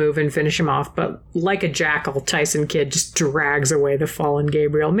big old move and finish him off, but like a jackal, Tyson Kidd just drags away the fallen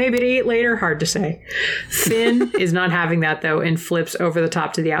Gabriel. Maybe to eat later, hard to say. Finn is not having that, though, and flips over the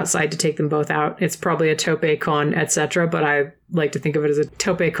top to the outside to take them both out. It's probably a tope con, etc., but I like to think of it as a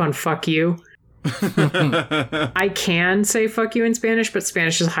tope con fuck you. I can say fuck you in Spanish, but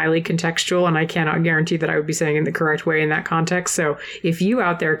Spanish is highly contextual and I cannot guarantee that I would be saying it in the correct way in that context. So if you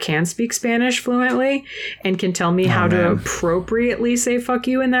out there can speak Spanish fluently and can tell me how to appropriately say fuck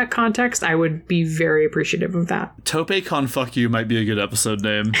you in that context, I would be very appreciative of that. Tope con fuck you might be a good episode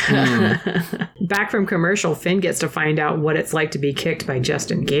name. Back from commercial, Finn gets to find out what it's like to be kicked by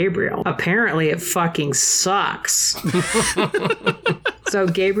Justin Gabriel. Apparently it fucking sucks. So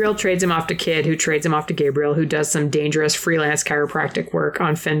Gabriel trades him off to Kidd, who trades him off to Gabriel, who does some dangerous freelance chiropractic work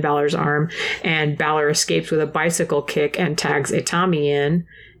on Finn Balor's arm. And Balor escapes with a bicycle kick and tags Itami in.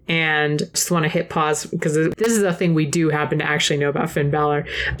 And just want to hit pause because this is a thing we do happen to actually know about Finn Balor.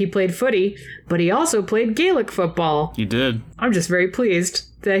 He played footy, but he also played Gaelic football. He did. I'm just very pleased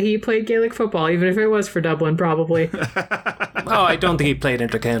that he played Gaelic football, even if it was for Dublin, probably. Oh, I don't think he played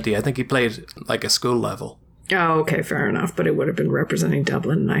intercounty. I think he played like a school level. Oh, okay, fair enough. But it would have been representing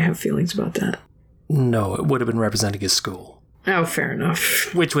Dublin, and I have feelings about that. No, it would have been representing his school. Oh, fair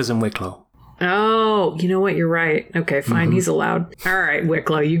enough. Which was in Wicklow. Oh, you know what? You're right. Okay, fine. He's allowed. All right,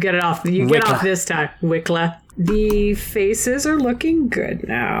 Wicklow. You get it off. You get off this time, Wicklow. The faces are looking good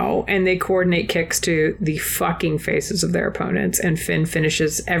now, and they coordinate kicks to the fucking faces of their opponents, and Finn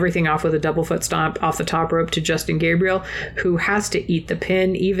finishes everything off with a double foot stomp off the top rope to Justin Gabriel, who has to eat the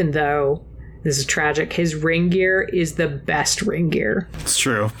pin, even though... This is tragic. His ring gear is the best ring gear. It's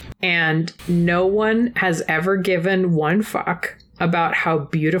true. And no one has ever given one fuck about how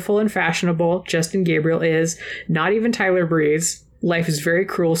beautiful and fashionable Justin Gabriel is. Not even Tyler Breeze. Life is very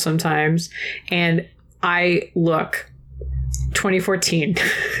cruel sometimes. And 2014.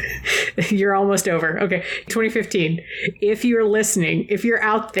 You're almost over. Okay. 2015. If you're listening, if you're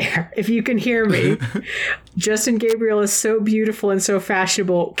out there, if you can hear me, Justin Gabriel is so beautiful and so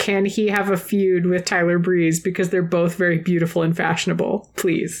fashionable. Can he have a feud with Tyler Breeze? Because they're both very beautiful and fashionable.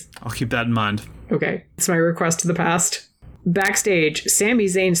 Please. I'll keep that in mind. Okay. It's my request to the past. Backstage, Sami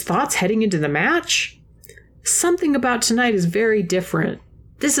Zayn's thoughts heading into the match? Something about tonight is very different.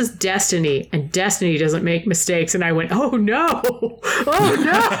 This is Destiny, and Destiny doesn't make mistakes. And I went, oh no! Oh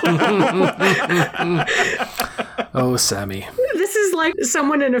no! Oh, Sammy. This is like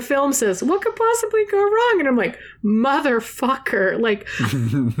someone in a film says, what could possibly go wrong? And I'm like, motherfucker. Like,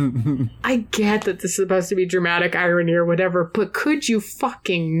 I get that this is supposed to be dramatic irony or whatever, but could you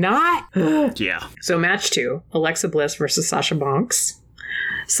fucking not? Yeah. So match 2, Alexa Bliss versus Sasha Banks.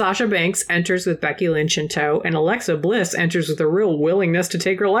 Sasha Banks enters with Becky Lynch in tow, and Alexa Bliss enters with a real willingness to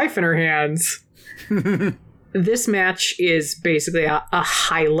take her life in her hands. This match is basically a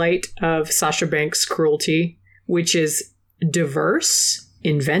highlight of Sasha Banks' cruelty, which is diverse,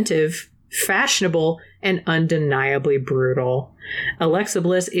 inventive, fashionable, and undeniably brutal. Alexa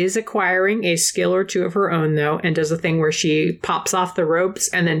Bliss is acquiring a skill or two of her own, though, and does a thing where she pops off the ropes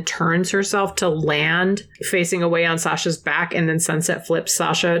and then turns herself to land facing away on Sasha's back and then sunset flips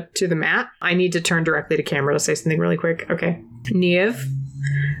Sasha to the mat. I need to turn directly to camera to say something really quick. Okay. Niev,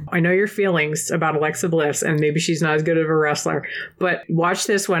 I know your feelings about Alexa Bliss, and maybe she's not as good of a wrestler, but watch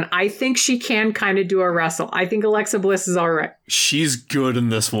this one. I think she can kind of do a wrestle. I think Alexa Bliss is all right. She's good in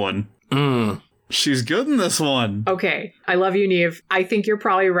this one. She's good in this one. Okay, I love you, Neve. I think you're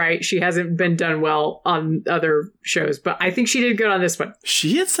probably right. She hasn't been done well on other shows, but I think she did good on this one.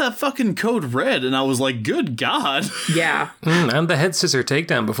 She hits that fucking code red, and I was like, good God. Yeah. And the head scissor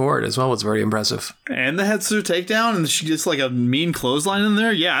takedown before it as well was very impressive. And the head scissor takedown, and she gets like a mean clothesline in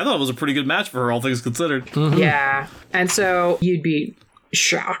there. Yeah, I thought it was a pretty good match for her, all things considered. Mm-hmm. Yeah. And so you'd be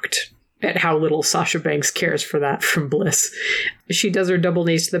shocked at how little Sasha Banks cares for that from Bliss. She does her double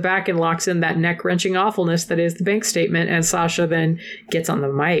knees to the back and locks in that neck-wrenching awfulness that is the Banks statement, and Sasha then gets on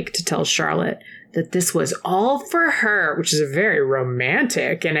the mic to tell Charlotte that this was all for her, which is a very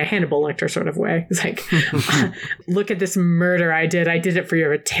romantic in a Hannibal Lecter sort of way. It's like, look at this murder I did. I did it for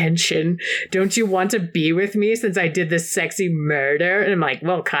your attention. Don't you want to be with me since I did this sexy murder? And I'm like,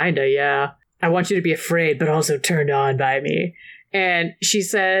 well, kinda, yeah. I want you to be afraid, but also turned on by me. And she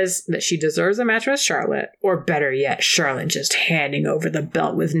says that she deserves a match with Charlotte, or better yet, Charlotte just handing over the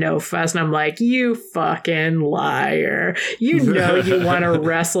belt with no fuss. And I'm like, you fucking liar. You know you want to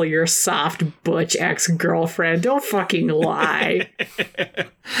wrestle your soft butch ex-girlfriend. Don't fucking lie.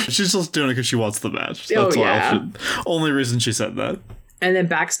 She's just doing it because she wants the match. That's only reason she said that. And then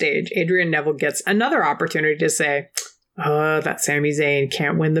backstage, Adrian Neville gets another opportunity to say, that Sami Zayn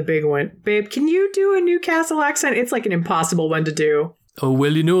can't win the big one. Babe, can you do a Newcastle accent? It's like an impossible one to do. Oh,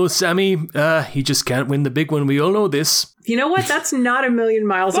 well, you know, Sammy, he just can't win the big one. We all know this. You know what? That's not a million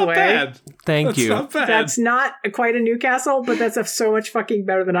miles Not away. bad. Thank you. Not bad. That's not quite a Newcastle, but that's so much fucking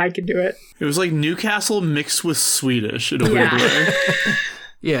better than I can do it. It was like Newcastle mixed with Swedish in a weird way.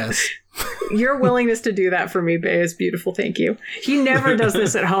 Yes. Your willingness to do that for me, Bae, is beautiful. Thank you. He never does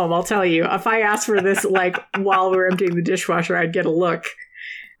this at home, I'll tell you. If I asked for this, like, while we're emptying the dishwasher, I'd get a look.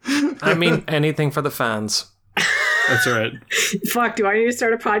 I mean, anything for the fans. That's right. Fuck, do I need to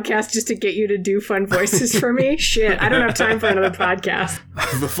start a podcast just to get you to do fun voices for me? Shit, I don't have time for another podcast.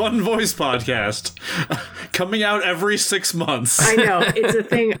 The Fun Voice Podcast. Coming out every 6 months. I know. It's a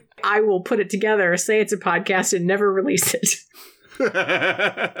thing. I will put it together, say it's a podcast, and never release it.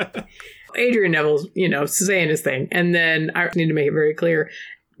 Adrian Neville's, saying his thing. And then I need to make it very clear.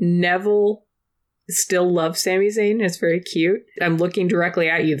 Neville still loves Sami Zayn. It's very cute. I'm looking directly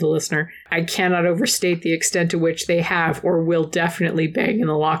at you, the listener. I cannot overstate the extent to which they have or will definitely bang in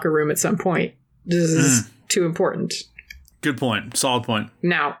the locker room at some point. This is too important. Good point. Solid point.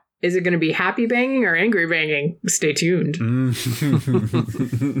 Now, is it going to be happy banging or angry banging? Stay tuned.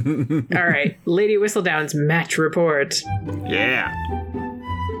 All right. Lady Whistledown's match report. Yeah.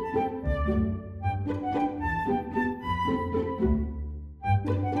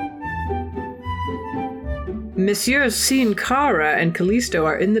 Messieurs Sin Cara and Kalisto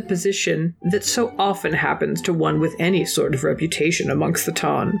are in the position that so often happens to one with any sort of reputation amongst the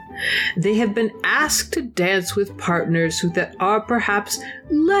Ton. They have been asked to dance with partners who that are perhaps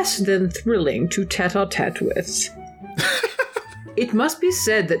less than thrilling to tete-a-tete with. It must be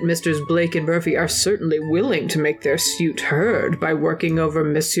said that Messrs. Blake and Murphy are certainly willing to make their suit heard by working over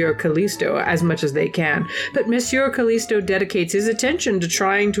Monsieur Kalisto as much as they can, but Monsieur Kalisto dedicates his attention to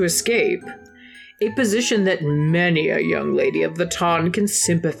trying to escape. A position that many a young lady of the Ton can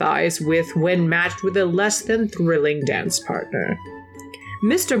sympathize with when matched with a less than thrilling dance partner.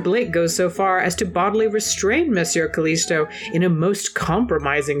 Mr. Blake goes so far as to bodily restrain Monsieur Kalisto in a most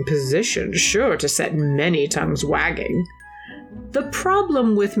compromising position, sure to set many tongues wagging. The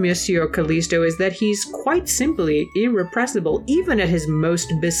problem with Monsieur Kalisto is that he's quite simply irrepressible, even at his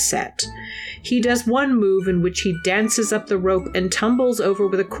most beset. He does one move in which he dances up the rope and tumbles over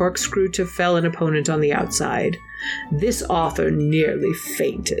with a corkscrew to fell an opponent on the outside. This author nearly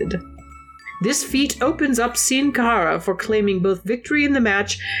fainted. This feat opens up Sin Cara for claiming both victory in the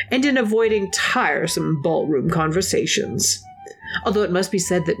match and in avoiding tiresome ballroom conversations. Although it must be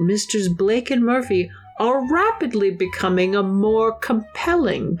said that Messrs. Blake and Murphy are rapidly becoming a more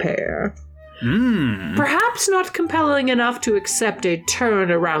compelling pair. Perhaps not compelling enough to accept a turn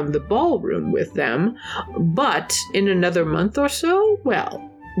around the ballroom with them, but in another month or so,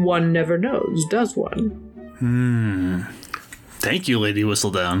 well, one never knows, does one? Thank you, Lady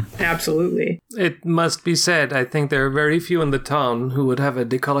Whistledown. Absolutely. It must be said, I think there are very few in the town who would have a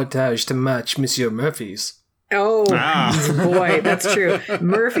décolletage to match Monsieur Murphy's. Oh, boy, that's true.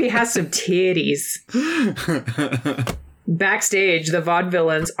 Murphy has some titties. Backstage, the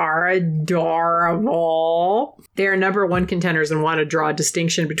vaudevillains are adorable. They are number one contenders and want to draw a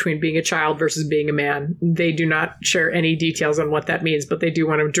distinction between being a child versus being a man. They do not share any details on what that means, but they do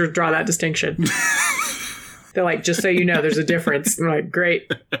want to draw that distinction. They're like, just so you know, there's a difference. I'm like,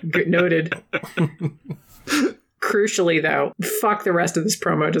 great. Good, noted. Crucially, though, fuck the rest of this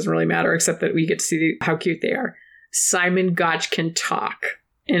promo. It doesn't really matter, except that we get to see how cute they are. Simon Gotch can talk.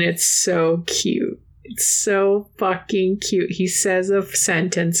 And it's so cute. It's so fucking cute. He says a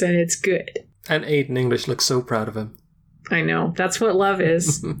sentence and it's good. And Aiden English looks so proud of him. I know. That's what love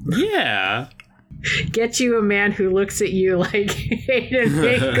is. Yeah. Get you a man who looks at you like Aiden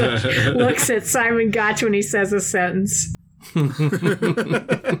English looks at Simon Gotch when he says a sentence.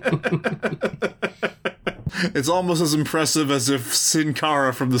 It's almost as impressive as if Sin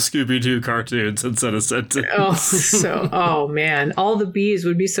Cara from the Scooby-Doo cartoons had said a sentence. Oh man, all the bees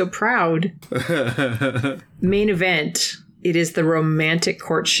would be so proud. Main event. It is the romantic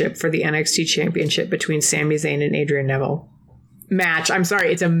courtship for the NXT Championship between Sami Zayn and Adrian Neville. Match. I'm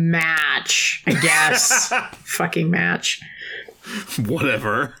sorry, it's a match, I guess. Fucking match.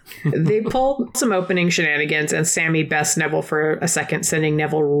 Whatever. They pulled some opening shenanigans and Sammy bests Neville for a second, sending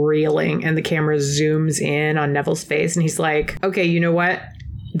Neville reeling, and the camera zooms in on Neville's face and he's like, okay, you know what?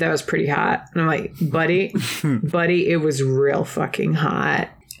 That was pretty hot. And I'm like, buddy, it was real fucking hot.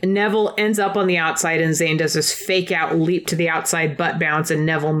 And Neville ends up on the outside and Zayn does this fake out leap to the outside butt bounce and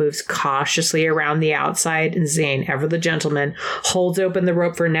Neville moves cautiously around the outside and Zayn, ever the gentleman, holds open the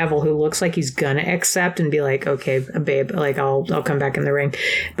rope for Neville, who looks like he's gonna accept and be like, okay, babe, like I'll come back in the ring.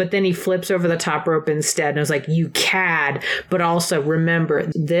 But then he flips over the top rope instead and was like, you cad. But also remember,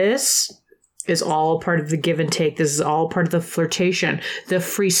 this is all part of the give and take. This is all part of the flirtation, the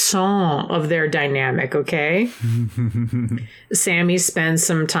frisson of their dynamic, okay? Sammy spends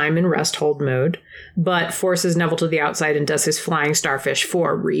some time in rest hold mode, but forces Neville to the outside and does his flying starfish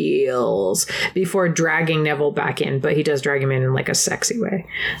for reals before dragging Neville back in, but he does drag him in like a sexy way.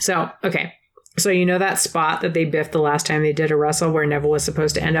 So, okay. So you know that spot that they biffed the last time they did a wrestle where Neville was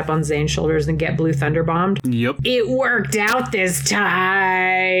supposed to end up on Zayn's shoulders and get Blue Thunder bombed? Yep. It worked out this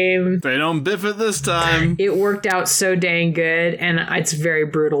time. They don't biff it this time. It worked out so dang good, and it's very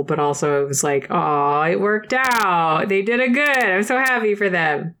brutal, but also it was like, oh, it worked out. They did it good. I'm so happy for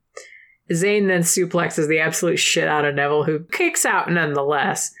them. Zayn then suplexes the absolute shit out of Neville, who kicks out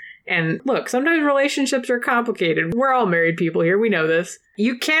nonetheless. And look, sometimes relationships are complicated. We're all married people here. We know this.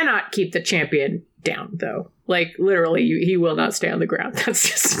 You cannot keep the champion down, though. Like, literally, he will not stay on the ground. That's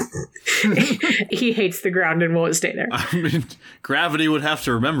just... he hates the ground and won't stay there. I mean, gravity would have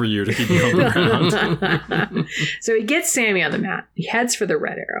to remember you to keep you on the ground. So he gets Sammy on the mat. He heads for the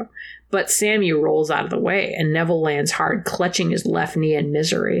red arrow. But Sammy rolls out of the way, and Neville lands hard, clutching his left knee in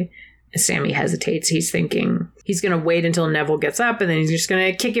misery. Sammy hesitates. He's thinking he's going to wait until Neville gets up and then he's just going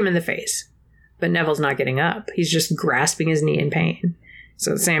to kick him in the face. But Neville's not getting up. He's just grasping his knee in pain.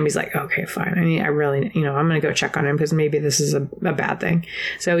 So Sammy's like, okay, fine. I mean, I really, I'm going to go check on him because maybe this is a bad thing.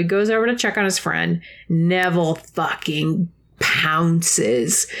 So he goes over to check on his friend. Neville fucking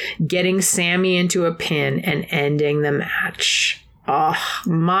pounces, getting Sammy into a pin and ending the match. Oh,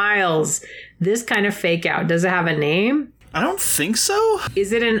 Miles, this kind of fake out, does it have a name? I don't think so.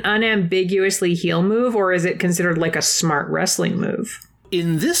 Is it an unambiguously heel move, or is it considered like a smart wrestling move?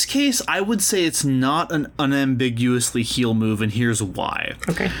 In this case, I would say it's not an unambiguously heel move, and here's why.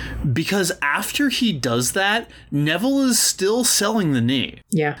 Okay. Because after he does that, Neville is still selling the knee.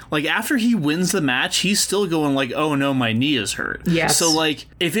 Yeah. Like, after he wins the match, he's still going like, oh no, my knee is hurt. Yes. So, like,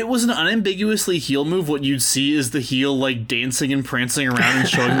 if it was an unambiguously heel move, what you'd see is the heel, like, dancing and prancing around and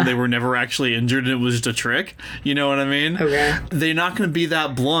showing that they were never actually injured and it was just a trick. You know what I mean? Okay. They're not going to be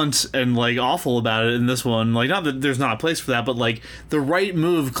that blunt and, like, awful about it in this one. Like, not that there's not a place for that, but, like, the right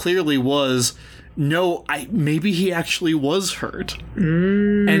move clearly was, no, maybe he actually was hurt.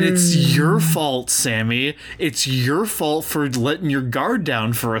 And it's your fault, Sammy. It's your fault for letting your guard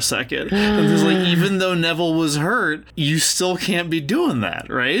down for a second. And there's like, even though Neville was hurt, you still can't be doing that,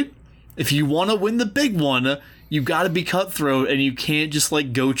 right? If you want to win the big one, you got to be cutthroat, and you can't just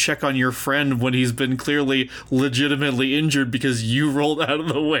like go check on your friend when he's been clearly legitimately injured because you rolled out of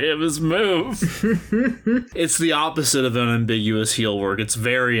the way of his move. It's the opposite of unambiguous heel work. It's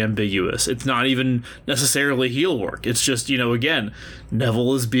very ambiguous. It's not even necessarily heel work. It's just, again,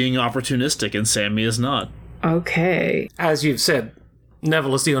 Neville is being opportunistic and Sammy is not. Okay. As you've said,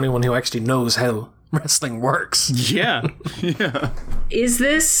 Neville is the only one who actually knows how wrestling works. Yeah. Yeah. Is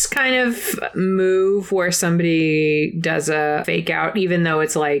this kind of move where somebody does a fake out, even though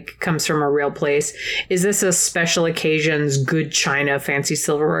it's like comes from a real place? Is this a special occasions, good china, fancy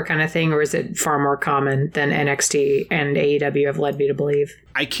silverware kind of thing, or is it far more common than NXT and AEW have led me to believe?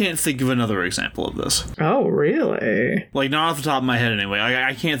 I can't think of another example of this. Oh, really? Like, not off the top of my head anyway.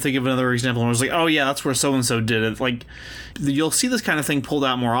 I can't think of another example. And I was like, oh yeah, that's where so-and-so did it. Like, you'll see this kind of thing pulled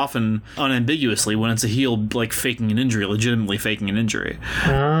out more often unambiguously when it's a heel, like, faking an injury, legitimately faking an injury.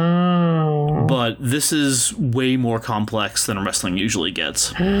 Oh. But this is way more complex than wrestling usually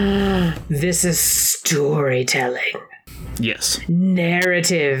gets. This is storytelling. Yes.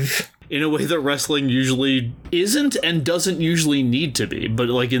 Narrative. In a way that wrestling usually isn't and doesn't usually need to be. But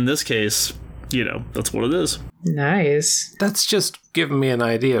like in this case, that's what it is. Nice. That's just giving me an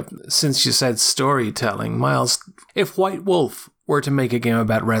idea. Since you said storytelling, Miles, if White Wolf were to make a game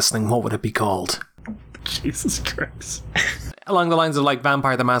about wrestling, what would it be called? Jesus Christ. Along the lines of like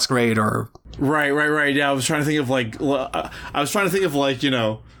Vampire the Masquerade or... Right. Yeah, I was trying to think of like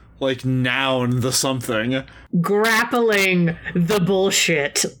noun the something. Grappling the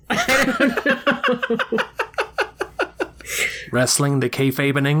bullshit. Wrestling the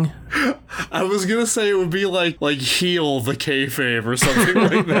Kayfabening. I was gonna say it would be like heal the kayfabe or something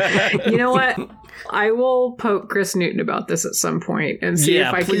like that. You know what? I will poke Chris Newton about this at some point and see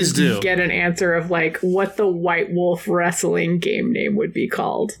if I can get an answer of like what the White Wolf wrestling game name would be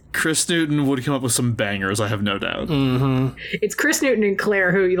called. Chris Newton would come up with some bangers, I have no doubt. Mm-hmm. It's Chris Newton and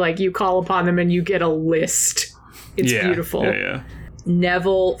Claire who you call upon them and you get a list. It's beautiful. Yeah.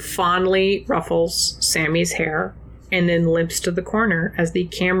 Neville fondly ruffles Sammy's hair and then limps to the corner as the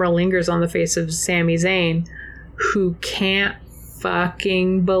camera lingers on the face of Sami Zayn, who can't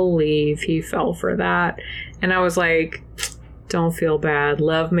fucking believe he fell for that. And I was like, don't feel bad.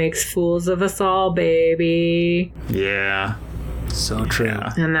 Love makes fools of us all, baby. Yeah. So true.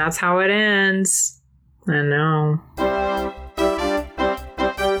 Yeah. And that's how it ends. I know.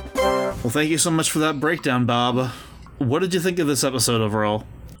 Well, thank you so much for that breakdown, Bob. What did you think of this episode overall?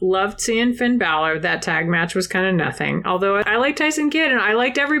 Loved seeing Finn Balor. That tag match was kind of nothing. Although I like Tyson Kidd and I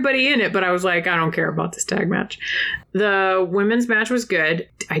liked everybody in it, but I was like, I don't care about this tag match. The women's match was good.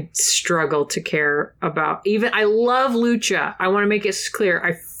 I struggle to care about I love Lucha. I want to make it clear.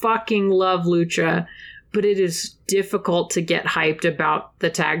 I fucking love Lucha, but it is difficult to get hyped about the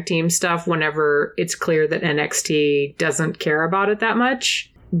tag team stuff whenever it's clear that NXT doesn't care about it that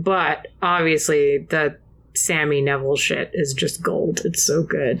much. But obviously the Sammy Neville shit is just gold. It's so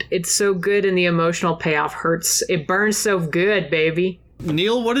good. It's so good, and the emotional payoff hurts. It burns so good, baby.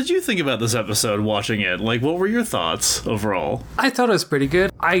 Neal, what did you think about this episode watching it? Like, what were your thoughts overall? I thought it was pretty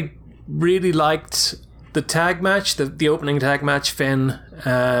good. I really liked the tag match, the opening tag match, Finn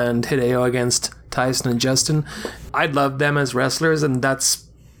and Hideo against Tyson and Justin. I love them as wrestlers, and that's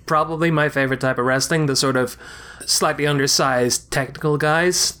probably my favorite type of wrestling, the sort of slightly undersized technical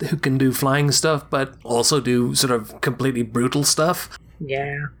guys who can do flying stuff but also do sort of completely brutal stuff.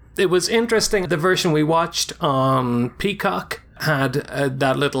 Yeah. It was interesting. The version we watched on Peacock had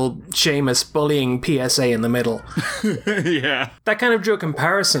that little Sheamus bullying PSA in the middle. Yeah. That kind of drew a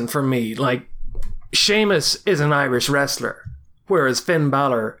comparison for me. Like, Sheamus is an Irish wrestler, whereas Finn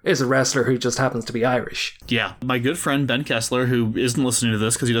Balor is a wrestler who just happens to be Irish. Yeah. My good friend Ben Kessler, who isn't listening to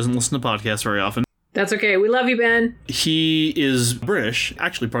this because he doesn't listen to podcasts very often. That's okay. We love you, Ben. He is British,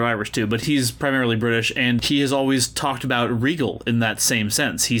 actually part Irish too, but he's primarily British, and he has always talked about Regal in that same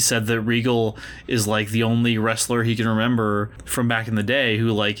sense. He said that Regal is like the only wrestler he can remember from back in the day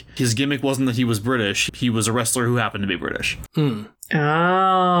who, like, his gimmick wasn't that he was British, he was a wrestler who happened to be British.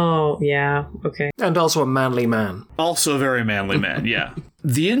 Oh, yeah. Okay. And also a manly man. Also a very manly man, yeah.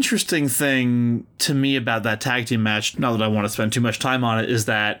 The interesting thing to me about that tag team match, not that I want to spend too much time on it, is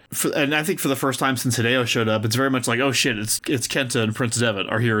that, and I think for the first time since Hideo showed up, it's very much like, oh shit, it's Kenta and Prince Devitt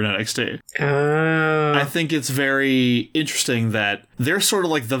are here in NXT. I think it's very interesting that they're sort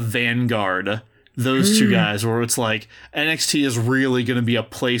of like the vanguard, those two guys, where it's like NXT is really going to be a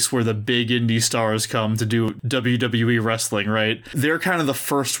place where the big indie stars come to do WWE wrestling, right? They're kind of the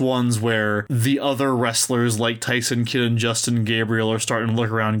first ones where the other wrestlers like Tyson Kidd and Justin Gabriel are starting to look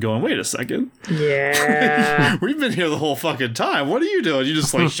around and going, wait a second. Yeah. We've been here the whole fucking time. What are you doing? You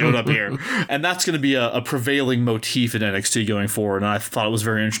just like showed up here. And that's going to be a prevailing motif in NXT going forward. And I thought it was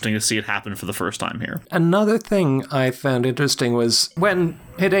very interesting to see it happen for the first time here. Another thing I found interesting was when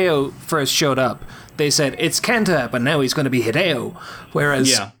Hideo first showed up, they said, it's Kenta, but now he's going to be Hideo.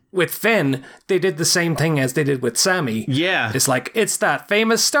 Whereas with Finn, they did the same thing as they did with Sammy. Yeah. It's like, it's that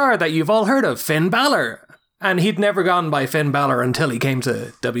famous star that you've all heard of, Finn Balor. And he'd never gone by Finn Balor until he came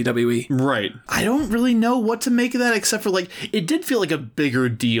to WWE. Right. I don't really know what to make of that, except for, like, it did feel like a bigger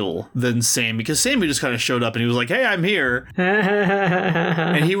deal than Sammy, because Sammy just kind of showed up and he was like, hey, I'm here.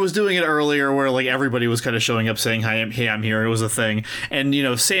 And he was doing it earlier where, like, everybody was kind of showing up saying, hey, I'm here. It was a thing. And, you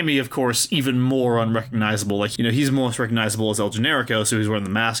know, Sammy, of course, even more unrecognizable. Like, you know, he's most recognizable as El Generico, so he's wearing the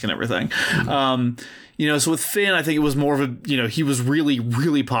mask and everything. You know, so with Finn, I think it was more of a, you know, he was really,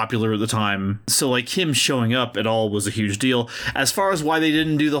 really popular at the time. So, like, him showing up at all was a huge deal. As far as why they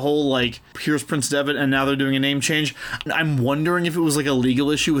didn't do the whole, like, here's Prince Devitt and now they're doing a name change, I'm wondering if it was, like, a legal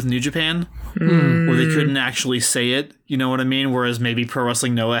issue with New Japan, where they couldn't actually say it, You know what I mean? Whereas maybe Pro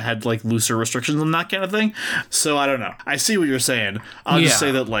Wrestling Noah had like looser restrictions on that kind of thing. So I don't know. I see what you're saying. I'll just say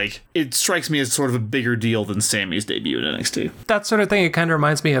that like it strikes me as sort of a bigger deal than Sammy's debut in NXT. That sort of thing, it kind of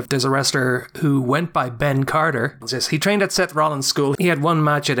reminds me of there's a wrestler who went by Ben Carter. He trained at Seth Rollins' school. He had one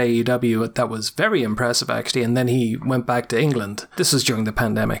match at AEW that was very impressive actually, and then he went back to England. This was during the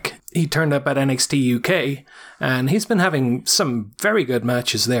pandemic. He turned up at NXT UK, and he's been having some very good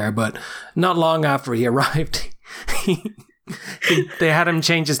matches there, but not long after he arrived, they had him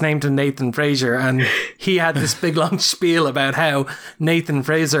change his name to Nathan Fraser, and he had this big long spiel about how Nathan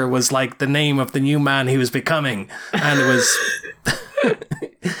Fraser was like the name of the new man he was becoming, and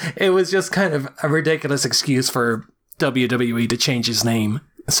it was just kind of a ridiculous excuse for WWE to change his name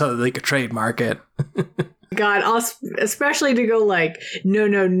so that they could trademark it. God, especially to go like, no,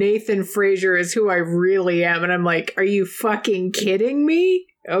 Nathan Fraser is who I really am. And I'm like, are you fucking kidding me?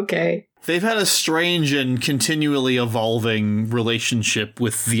 Okay. They've had a strange and continually evolving relationship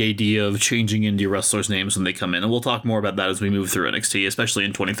with the idea of changing indie wrestlers' names when they come in. And we'll talk more about that as we move through NXT, especially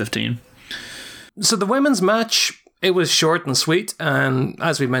in 2015. So the women's match, it was short and sweet, and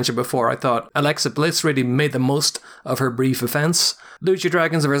as we mentioned before, I thought Alexa Bliss really made the most of her brief offense. Lucha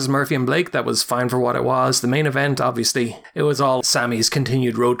Dragons versus Murphy and Blake, that was fine for what it was. The main event, obviously, it was all Sammy's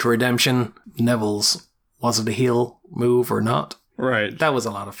continued road to redemption. Neville's, was it a heel move or not? Right. That was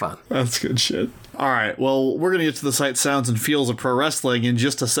a lot of fun. That's good shit. All right, well, we're going to get to the sights, sounds, and feels of pro wrestling in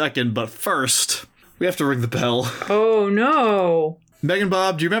just a second, but first, we have to ring the bell. Oh, no. Megan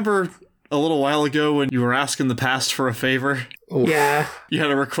Bob, do you remember a little while ago when you were asking the past for a favor? Oof. Yeah. You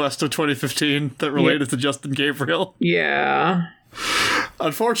had a request of 2015 that related to Justin Gabriel? Yeah.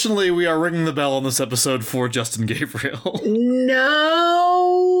 Unfortunately, we are ringing the bell on this episode for Justin Gabriel. No!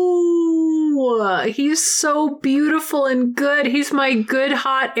 He's so beautiful and good. He's my good,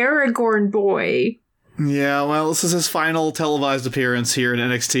 hot Aragorn boy. Yeah, well, this is his final televised appearance here in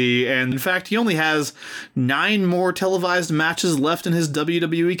NXT, and in fact, he only has 9 more televised matches left in his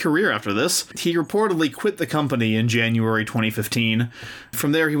WWE career after this. He reportedly quit the company in January 2015.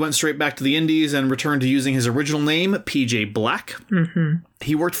 From there, he went straight back to the Indies and returned to using his original name, PJ Black. Mm-hmm.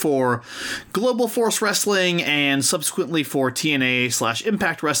 He worked for Global Force Wrestling and subsequently for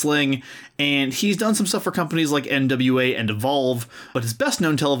TNA/Impact Wrestling, and he's done some stuff for companies like NWA and Evolve, but his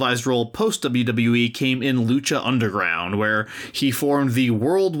best-known televised role post-WWE came in Lucha Underground, where he formed the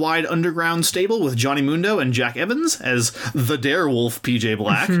Worldwide Underground stable with Johnny Mundo and Jack Evans as the Darewolf PJ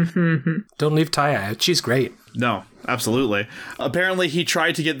Black. Don't leave Taya out. She's great. No, absolutely. Apparently, he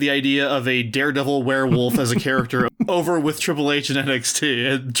tried to get the idea of a Daredevil werewolf as a character over with Triple H and NXT,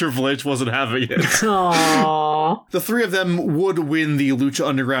 and Triple H wasn't having it. Aww. The three of them would win the Lucha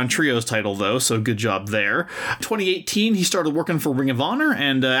Underground Trios title, though, so good job there. 2018, he started working for Ring of Honor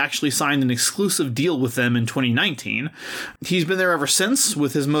and actually signed an exclusive deal with them in 2019. He's been there ever since,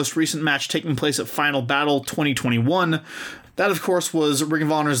 with his most recent match taking place at Final Battle 2021. That, of course, was Ring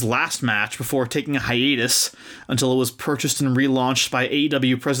of Honor's last match before taking a hiatus until it was purchased and relaunched by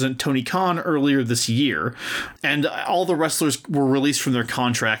AEW President Tony Khan earlier this year. And all the wrestlers were released from their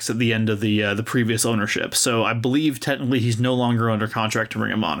contracts at the end of the previous ownership. So I believe technically he's no longer under contract to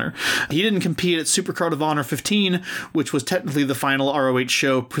Ring of Honor. He didn't compete at Supercard of Honor 15, which was technically the final ROH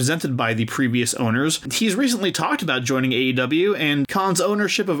show presented by the previous owners. He's recently talked about joining AEW, and Khan's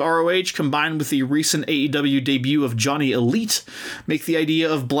ownership of ROH combined with the recent AEW debut of Johnny Elite make the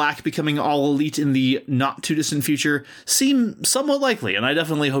idea of Black becoming all elite in the not too distant future seem somewhat likely, and I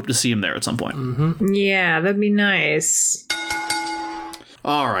definitely hope to see him there at some point. Mm-hmm. Yeah, that'd be nice.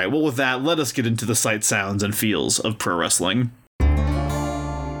 All right, well, with that, let us get into the sights, sounds, and feels of pro wrestling.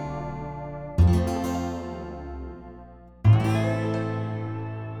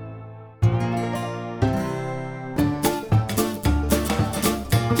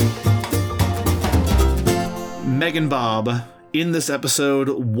 Megan Bob, in this episode,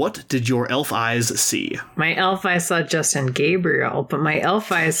 what did your elf eyes see? My elf eyes saw Justin Gabriel, but my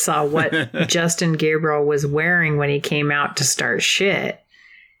elf eyes saw what Justin Gabriel was wearing when he came out to start shit.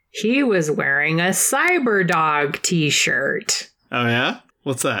 He was wearing a Cyberdog t-shirt. Oh, yeah?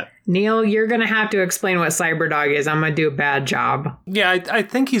 What's that? Neil, you're going to have to explain what Cyberdog is. I'm going to do a bad job. Yeah, I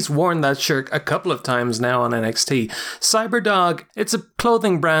think he's worn that shirt a couple of times now on NXT. Cyberdog, it's a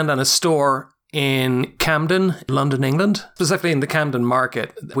clothing brand and a store in Camden, London, England, specifically in the Camden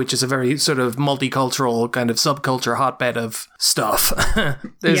market, which is a very sort of multicultural kind of subculture hotbed of stuff.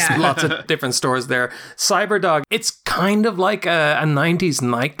 There's lots of different stores there. Cyberdog, it's kind of like a 90s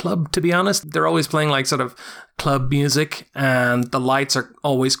nightclub, to be honest. They're always playing like sort of club music, and the lights are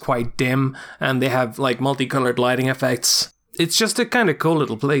always quite dim, and they have like multicolored lighting effects. It's just a kind of cool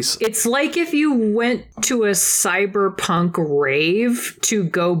little place. It's like if you went to a cyberpunk rave to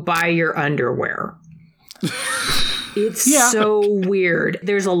go buy your underwear. It's so weird.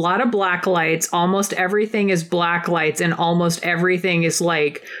 There's a lot of black lights. Almost everything is black lights, and almost everything is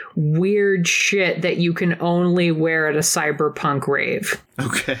like weird shit that you can only wear at a cyberpunk rave.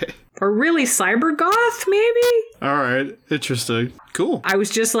 Okay. Or really cyber goth, maybe? All right. Interesting. Cool. I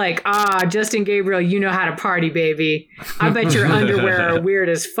was just like, Justin Gabriel, you know how to party, baby. I bet your underwear are weird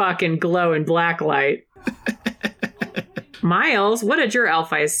as fuck and glow in black light. Miles, what did your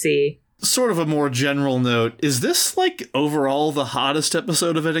elf eyes see? Sort of a more general note, is this like overall the hottest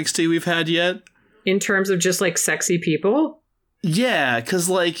episode of NXT we've had yet? In terms of just like sexy people? Yeah, because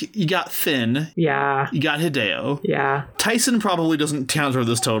like you got Finn. Yeah. You got Hideo. Yeah. Tyson probably doesn't count for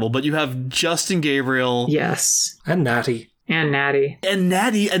this total, but you have Justin Gabriel. Yes. And Natty. And Natty. And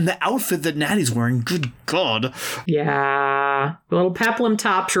Natty, and the outfit that Natty's wearing. Good God. Yeah. Little peplum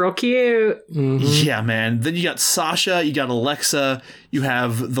tops, real cute. Mm-hmm. Yeah, man. Then you got Sasha, you got Alexa, you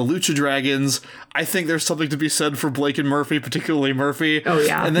have the Lucha Dragons. I think there's something to be said for Blake and Murphy, particularly Murphy. Oh,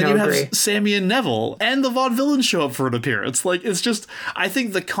 yeah. And then you agree. have Sammy and Neville, and the Vaudevillains show up for an appearance. Like, it's just, I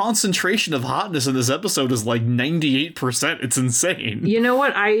think the concentration of hotness in this episode is like 98%. It's insane. You know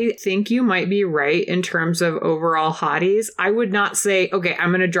what? I think you might be right in terms of overall hotties. I would not say, okay, I'm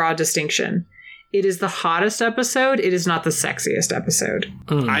going to draw a distinction. It is the hottest episode. It is not the sexiest episode.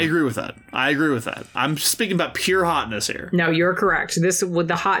 I agree with that. I'm speaking about pure hotness here. No, you're correct. This with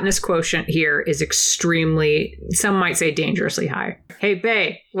the hotness quotient here is extremely, some might say dangerously high. Hey,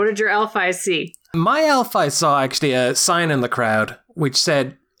 Bae, what did your elf eyes see? My elf eyes saw actually a sign in the crowd which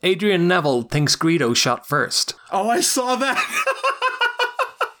said, Adrian Neville thinks Greedo shot first. Oh, I saw that.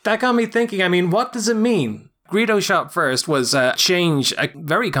 That got me thinking, I mean, what does it mean? Greedo shot first was a change, a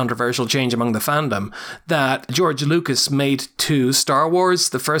very controversial change among the fandom that George Lucas made to Star Wars,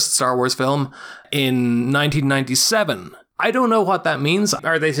 the first Star Wars film, in 1997. I don't know what that means.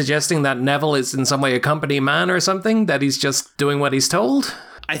 Are they suggesting that Neville is in some way a company man or something? That he's just doing what he's told?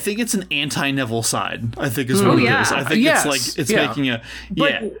 I think it's an anti-Neville side, I think is what it is. I think it's like, it's making a...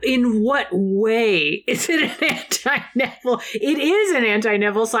 But in what way is it an anti-Neville? It is an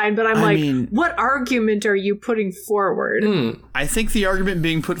anti-Neville side, but I mean, what argument are you putting forward? I think the argument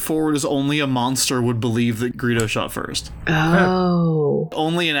being put forward is only a monster would believe that Greedo shot first. Oh.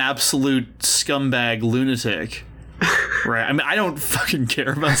 Only an absolute scumbag lunatic. Right. I mean, I don't fucking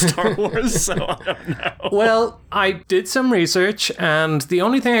care about Star Wars, so I don't know. Well, I did some research, and the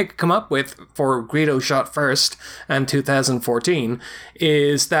only thing I could come up with for Greedo shot first and 2014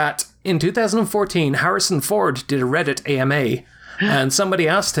 is that in 2014, Harrison Ford did a Reddit AMA, and somebody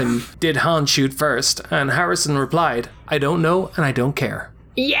asked him, did Han shoot first? And Harrison replied, I don't know, and I don't care.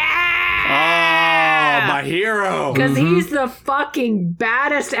 Yeah! Oh, my hero! Because he's the fucking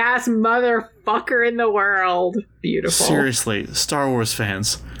baddest ass motherfucker in the world. Beautiful. Seriously, Star Wars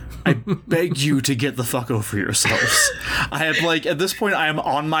fans, I beg you to get the fuck over yourselves. I am like, at this point, I am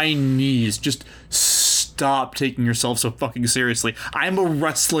on my knees. Just stop taking yourself so fucking seriously. I'm a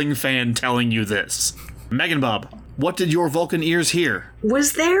wrestling fan telling you this. Megan Bob, what did your Vulcan ears hear?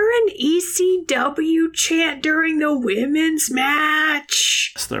 Was there an ECW chant during the women's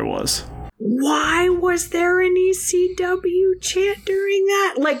match? Yes, there was. Why was there an ECW chant during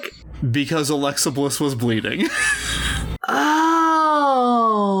that? Like... Because Alexa Bliss was bleeding. Oh.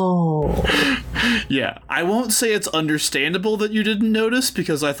 Yeah, I won't say it's understandable that you didn't notice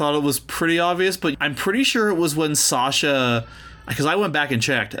because I thought it was pretty obvious, but I'm pretty sure it was when Sasha... Because I went back and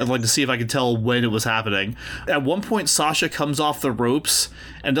checked. I'd like to see if I could tell when it was happening. At one point, Sasha comes off the ropes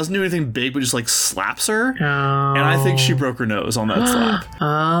and doesn't do anything big, but just like slaps her. Oh. And I think she broke her nose on that slap.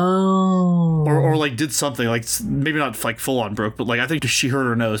 Oh. Or like did something, like maybe not like full on broke, but like I think she hurt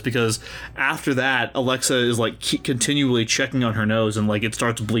her nose because after that, Alexa is like continually checking on her nose and like it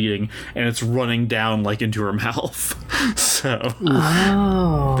starts bleeding and it's running down like into her mouth. So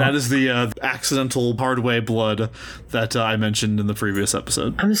that is the accidental hard way blood that I mentioned in the previous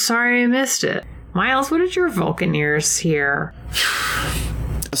episode. I'm sorry I missed it. Miles, what did your Vulcan ears hear?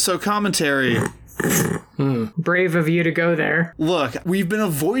 So commentary. Brave of you to go there. Look, we've been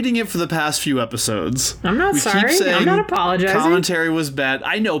avoiding it for the past few episodes. I'm not sorry. I'm not apologizing. Commentary was bad.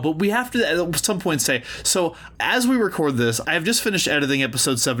 I know, but we have to at some point say, so as we record this, I have just finished editing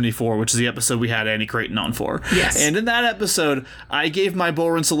episode 74, which is the episode we had Annie Creighton on for. Yes. And in that episode, I gave my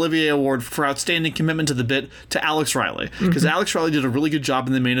Laurence Olivier Award for outstanding commitment to the bit to Alex Riley. Because Alex Riley did a really good job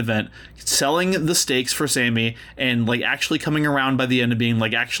in the main event, selling the stakes for Sammy, and like actually coming around by the end and being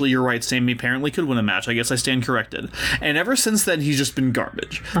like, actually, you're right, Sammy apparently could win a match. I guess guess I stand corrected. And ever since then, he's just been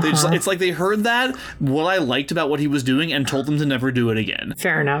garbage. It's like they heard that, what I liked about what he was doing, and told him to never do it again.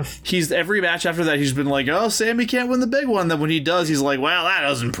 Fair enough. He's every match after that, he's been like, oh, Sammy can't win the big one. Then when he does, he's like, well, that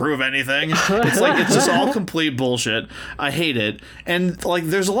doesn't prove anything. It's just all complete bullshit. I hate it. And like,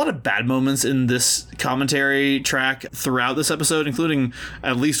 there's a lot of bad moments in this commentary track throughout this episode, including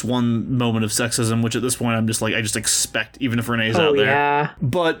at least one moment of sexism, which at this point I'm just like, I just expect, even if Renee's out there. Yeah.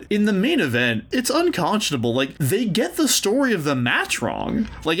 But in the main event, it's unconscionable. Like, they get the story of the match wrong.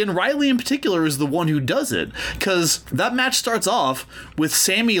 Like, and Riley in particular is the one who does it, because that match starts off with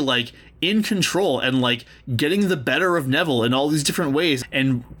Sammy like in control and like getting the better of Neville in all these different ways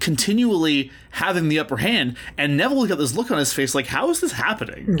and continually having the upper hand, and Neville's got this look on his face like, how is this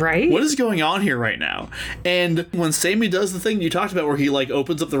happening? Right? What is going on here right now? And when Sammy does the thing you talked about where he like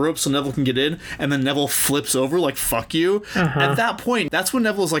opens up the rope so Neville can get in, and then Neville flips over like, fuck you, at that point, that's when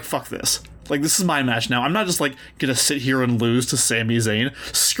Neville's like, fuck this. Like, this is my match now. I'm not just, like, gonna sit here and lose to Sami Zayn.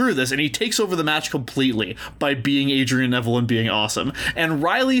 Screw this. And he takes over the match completely by being Adrian Neville and being awesome. And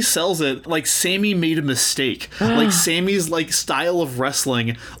Riley sells it like Sami made a mistake. Like, Sami's, like, style of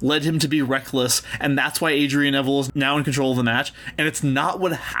wrestling led him to be reckless, and that's why Adrian Neville is now in control of the match. And it's not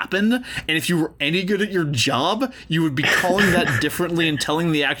what happened. And if you were any good at your job, you would be calling that differently and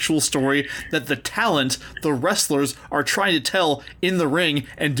telling the actual story that the talent, the wrestlers, are trying to tell in the ring,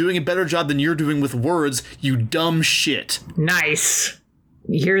 and doing a better job than you're doing with words, you dumb shit. Nice.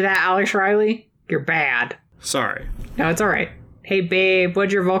 You hear that, Alex Riley? You're bad. Sorry. No, it's all right. Hey, babe,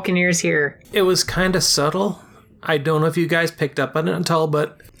 what'd your Vulcan ears hear? It was kind of subtle. I don't know if you guys picked up on it at all,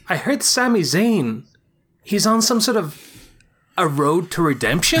 but I heard Sami Zayn. He's on some sort of a road to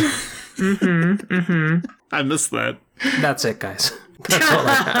redemption? I missed that. That's it, guys. That's all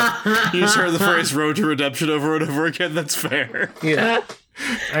I have. You just heard the phrase road to redemption over and over again. That's fair. Yeah.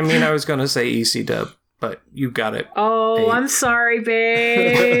 I mean, I was going to say EC Dub, but you got it. Oh, I'm sorry,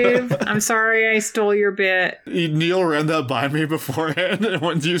 babe. I'm sorry I stole your bit. Neil ran that by me beforehand, and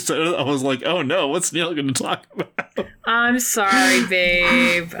when you said it, I was like, oh no, what's Neil going to talk about? I'm sorry,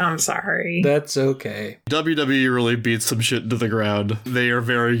 babe. I'm sorry. That's okay. WWE really beats some shit into the ground. They are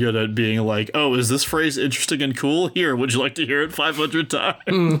very good at being like, oh, is this phrase interesting and cool? Here, would you like to hear it 500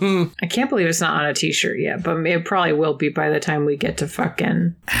 times? I can't believe it's not on a t-shirt yet, but it probably will be by the time we get to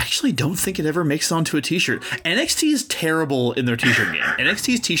fucking... I actually don't think it ever makes it onto a t-shirt. NXT is terrible in their t-shirt game.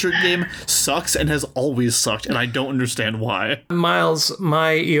 NXT's t-shirt game sucks and has always sucked, and I don't understand why. Miles,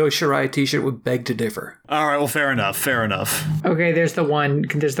 my Io Shirai t-shirt would beg to differ. All right, well, fair enough. Fair enough. Okay, there's the one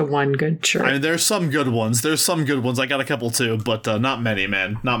good shirt. I mean, there's some good ones. I got a couple too, but not many,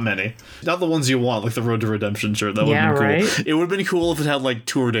 man. Not many. Not the ones you want, like the Road to Redemption shirt. That would have been cool. Right? It would have been cool if it had like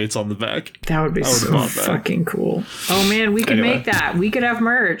tour dates on the back. That would be so fucking cool. Oh man, we could make that. We could have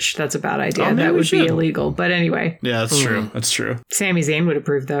merch. That's a bad idea. That would be illegal. But anyway. Yeah, that's true. That's true. Sami Zayn would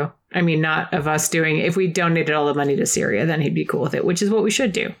approve though. I mean, not of us doing it. If we donated all the money to Syria, then he'd be cool with it, which is what we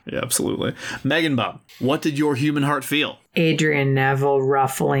should do. Yeah, absolutely. Megan Bob, what did your human heart feel? Adrian Neville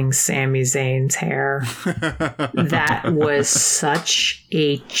ruffling Sami Zayn's hair. That was such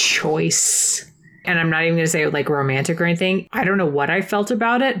a choice. And I'm not even going to say like romantic or anything. I don't know what I felt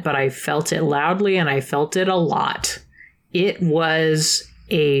about it, but I felt it loudly and I felt it a lot. It was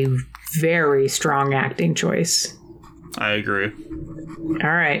a very strong acting choice. I agree. All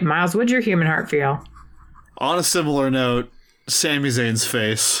right, Miles, what'd your human heart feel? On a similar note, Sami Zayn's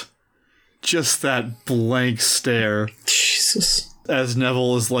face. Just that blank stare. Jesus. As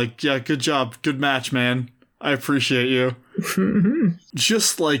Neville is like, yeah, good job. Good match, man. I appreciate you.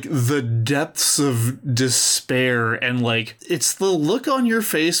 Just like the depths of despair, and like it's the look on your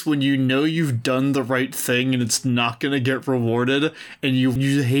face when you know you've done the right thing and it's not going to get rewarded, and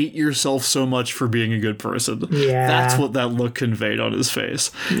you hate yourself so much for being a good person. Yeah. That's what that look conveyed on his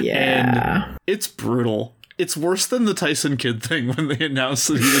face. Yeah. And it's brutal. It's worse than the Tyson Kidd thing when they announced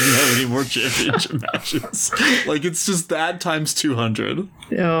that he didn't have any more championship matches. Like, it's just that times 200.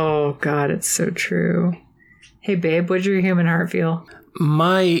 Oh, God, it's so true. Hey, babe, what'd your human heart feel?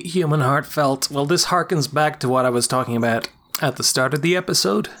 My human heart felt, well, this harkens back to what I was talking about at the start of the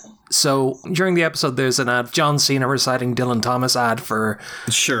episode. So, during the episode, there's an ad, John Cena reciting Dylan Thomas ad for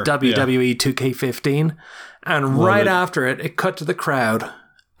WWE 2K15. And right after it, it cut to the crowd.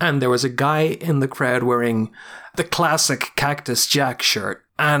 And there was a guy in the crowd wearing the classic Cactus Jack shirt.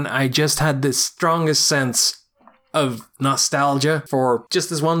 And I just had this strongest sense of nostalgia for just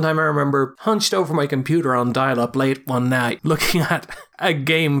this one time I remember hunched over my computer on dial-up late one night looking at a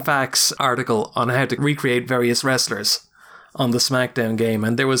GameFAQs article on how to recreate various wrestlers. on the SmackDown game.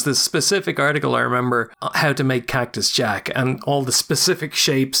 And there was this specific article, I remember, how to make Cactus Jack and all the specific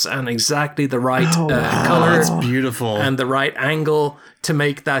shapes and exactly the right color. That's beautiful. And the right angle to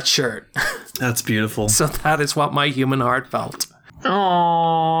make that shirt. That's beautiful. So that is what my human heart felt.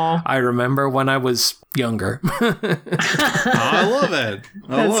 Aww. I remember when I was younger. I love it.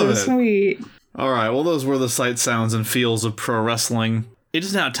 That's so sweet. All right, well, those were the sights, sounds, and feels of pro wrestling. It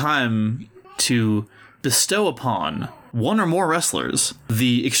is now time to bestow upon one or more wrestlers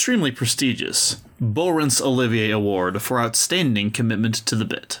the extremely prestigious Laurence Olivier Award for outstanding commitment to the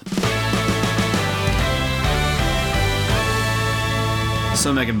bit.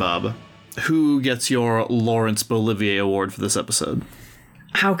 So, Megan Bob, who gets your Laurence Olivier Award for this episode?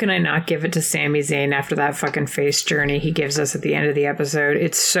 How can I not give it to Sami Zayn after that fucking face journey he gives us at the end of the episode?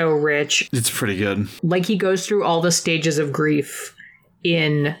 It's so rich. It's pretty good. Like, he goes through all the stages of grief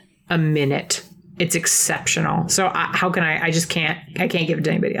in a minute. It's exceptional. So how can I can't give it to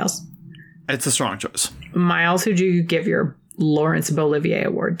anybody else. It's a strong choice. Miles, who'd you give your Laurence Olivier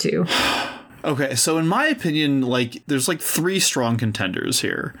Award to? Okay, so in my opinion, like, there's like three strong contenders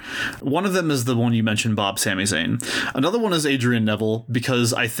here. One of them is the one you mentioned, Bob, Sami Zayn. Another one is Adrian Neville,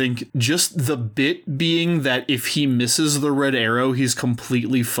 because I think just the bit being that if he misses the red arrow, he's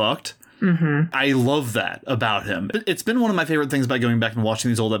completely fucked. Mm-hmm. I love that about him. It's been one of my favorite things about going back and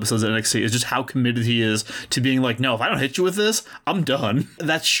watching these old episodes of NXT is just how committed he is to being like, no, if I don't hit you with this, I'm done.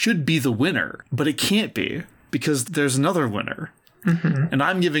 That should be the winner, but it can't be, because there's another winner. Mm-hmm. And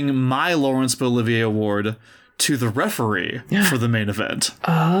I'm giving my Laurence Olivier Award to the referee for the main event.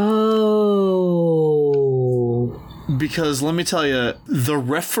 Oh. Because let me tell you, the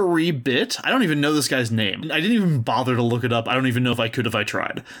referee bit, I don't even know this guy's name. I didn't even bother to look it up. I don't even know if I could if I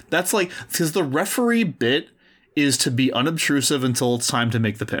tried. That's like, because the referee bit is to be unobtrusive until it's time to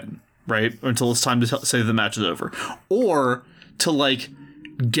make the pin, right? Or until it's time to say the match is over. Or to like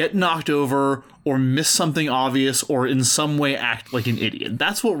get knocked over or miss something obvious or in some way act like an idiot.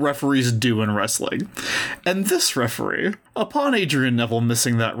 That's what referees do in wrestling. And this referee, upon Adrian Neville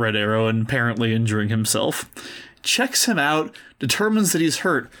missing that red arrow and apparently injuring himself, checks him out, determines that he's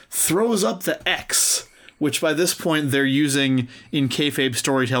hurt, throws up the X, which by this point they're using in kayfabe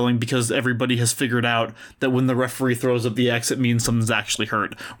storytelling because everybody has figured out that when the referee throws up the X, it means someone's actually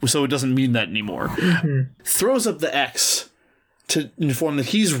hurt. So it doesn't mean that anymore. Mm-hmm. Throws up the X to inform that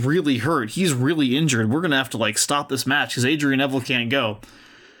he's really hurt, he's really injured, we're gonna have to like stop this match because Adrian Neville can't go.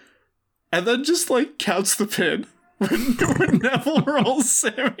 And then just like counts the pin when Neville rolls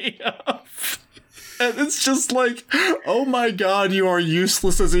Sammy up. And it's just like, oh my god, you are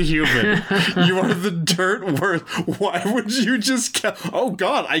useless as a human. You are the dirt worth. Why would you just count? Oh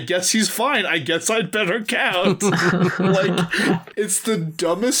god, I guess he's fine. I guess I'd better count. Like, it's the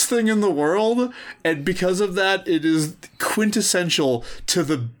dumbest thing in the world. And because of that, it is quintessential to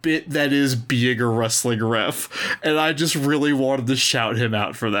the bit that is being a wrestling ref. And I just really wanted to shout him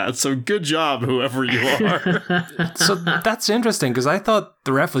out for that. So good job, whoever you are. So that's interesting, because I thought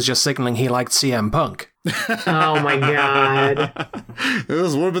the ref was just signaling he liked CM Punk. Oh my god.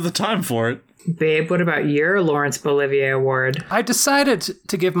 This would have been the time for it. Babe, what about your Laurence Olivier Award? I decided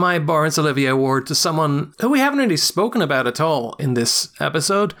to give my Laurence Olivier Award to someone who we haven't really spoken about at all in this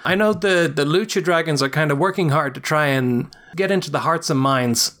episode. I know the Lucha Dragons are kind of working hard to try and get into the hearts and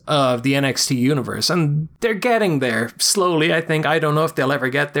minds of the NXT universe, and they're getting there slowly, I think. I don't know if they'll ever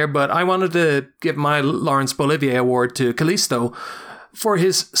get there, but I wanted to give my Laurence Olivier Award to Kalisto for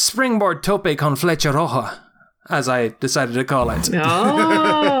his springboard tope con flecha roja, as I decided to call it.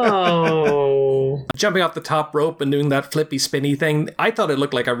 Oh. Jumping off the top rope and doing that flippy spinny thing, I thought it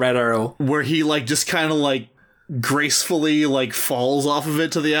looked like a red arrow. Where he like just kind of like gracefully like falls off of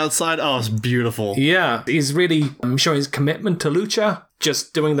it to the outside. Oh, it's beautiful. Yeah, he's really showing his commitment to lucha,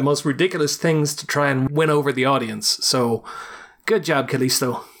 just doing the most ridiculous things to try and win over the audience. So, good job,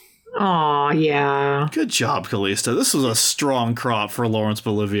 Kalisto. Aw, yeah. Good job, Kalisto. This was a strong crop for Laurence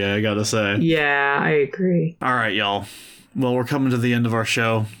Olivier, I gotta say. Yeah, I agree. All right, y'all. Well, we're coming to the end of our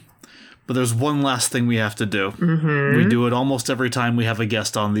show, but there's one last thing we have to do. Mm-hmm. We do it almost every time we have a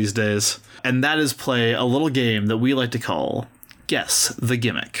guest on these days, and that is play a little game that we like to call Guess the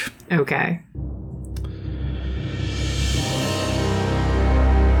Gimmick. Okay.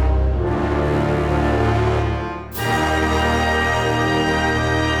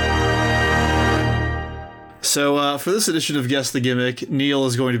 So for this edition of Guess the Gimmick, Neal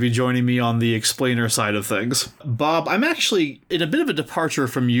is going to be joining me on the explainer side of things. Bob, I'm actually in a bit of a departure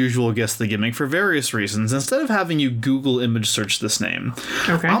from usual Guess the Gimmick for various reasons. Instead of having you Google image search this name,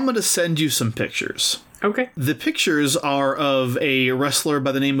 okay, I'm going to send you some pictures. Okay. The pictures are of a wrestler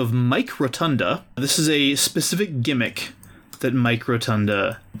by the name of Mike Rotunda. This is a specific gimmick that Mike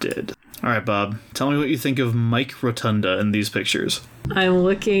Rotunda did. All right, Bob, tell me what you think of Mike Rotunda in these pictures. I'm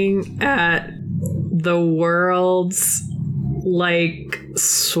looking at the world's, like,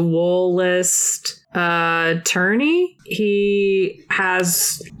 swollest attorney. He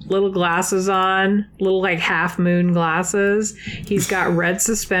has little glasses on, little, like, half moon glasses. He's got red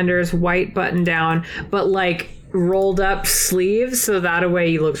suspenders, white button down, but, like, rolled up sleeves, so that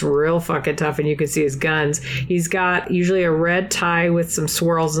way he looks real fucking tough and you can see his guns. He's got usually a red tie with some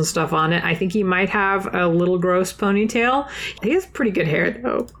swirls and stuff on it. I think he might have a little gross ponytail. He has pretty good hair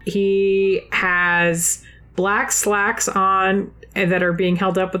though. He has black slacks on that are being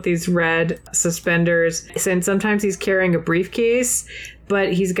held up with these red suspenders, and sometimes he's carrying a briefcase,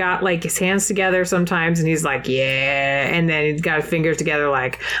 but he's got like his hands together sometimes and he's like, yeah, and then he's got his fingers together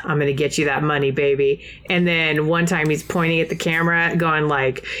like, I'm gonna get you that money, baby. And then one time he's pointing at the camera going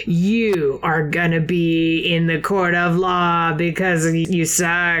like, you are gonna be in the court of law because you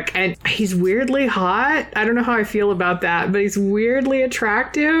suck. And he's weirdly hot. I don't know how I feel about that, but he's weirdly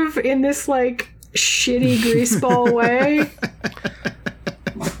attractive in this like shitty greaseball way.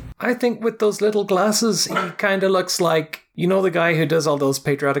 I think with those little glasses, he kind of looks like, you know, the guy who does all those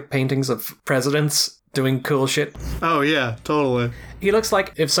patriotic paintings of presidents doing cool shit? Oh, yeah, totally. He looks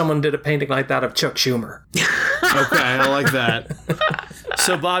like if someone did a painting like that of Chuck Schumer. Okay, I like that.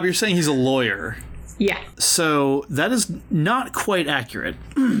 So, Bob, you're saying he's a lawyer. Yeah. So, that is not quite accurate.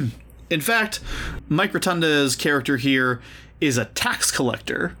 In fact, Mike Rotunda's character here is a tax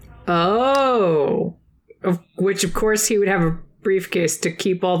collector. Oh. Which, of course, he would have a briefcase to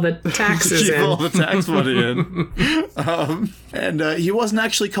keep all the taxes in. Keep all the tax money in. And he wasn't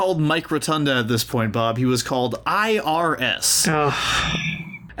actually called Mike Rotunda at this point, Bob. He was called IRS. Oh.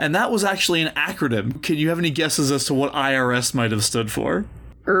 And that was actually an acronym. Can you have any guesses as to what IRS might have stood for?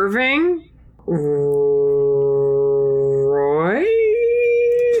 Irving? Roy?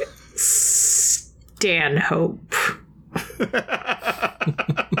 Stanhope.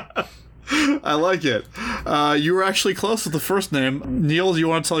 I like it. You were actually close with the first name. Neal, do you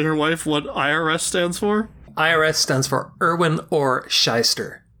want to tell your wife what IRS stands for? IRS stands for Irwin or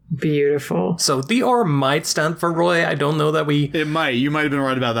Shyster. Beautiful. So the or might stand for Roy. I don't know that we... It might. You might have been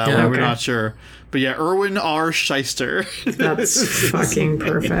right about that one. Okay. We're not sure. But yeah, Irwin R. Shyster. That's fucking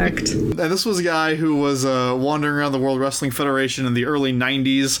perfect. And this was a guy who was wandering around the World Wrestling Federation in the early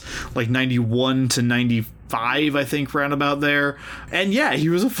 90s, like 91 to 95, I think, roundabout there. And yeah, he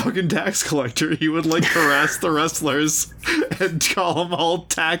was a fucking tax collector. He would like harass the wrestlers and call them all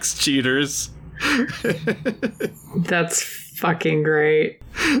tax cheaters. That's fucking great.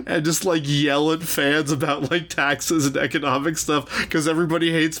 And just like yell at fans about like taxes and economic stuff because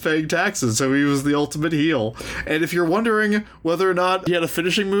everybody hates paying taxes, so he was the ultimate heel. And if you're wondering whether or not he had a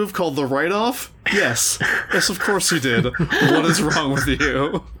finishing move called the write-off, yes of course he did. What is wrong with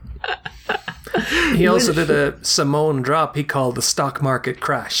you? He also did a Simone drop he called the stock market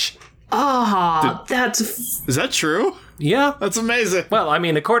crash. Oh, Is that true? Yeah. That's amazing. Well, I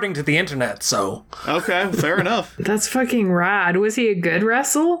mean, according to the internet, so... Okay, fair enough. that's fucking rad. Was he a good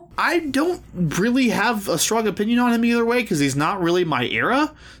wrestle? I don't really have a strong opinion on him either way because he's not really my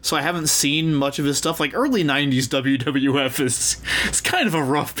era, so I haven't seen much of his stuff. Like early 90s WWF is kind of a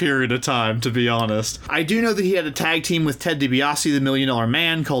rough period of time, to be honest. I do know that he had a tag team with Ted DiBiase, the $1 Million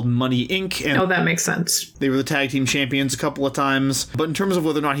Man, called Money Inc. And Oh, that makes sense. they were the tag team champions a couple of times. But in terms of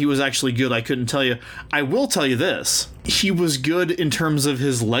whether or not he was actually good, I couldn't tell you. I will tell you this. He was good in terms of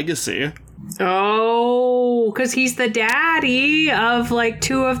his legacy. Oh, because he's the daddy of like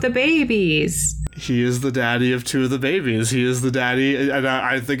 2 of the babies. He is the daddy of 2 of the babies. He is the daddy, and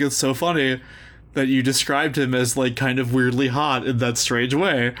I think it's so funny that you described him as like kind of weirdly hot in that strange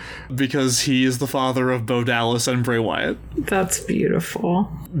way, because he is the father of Bo Dallas and Bray Wyatt. That's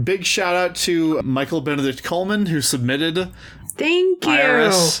beautiful. Big shout out to Michael Benedict Coleman, who submitted Thank you.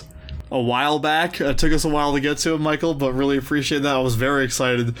 IRS a while back. It took us a while to get to him, Michael, but really appreciate that. I was very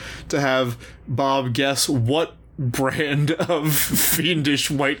excited to have Bob guess what brand of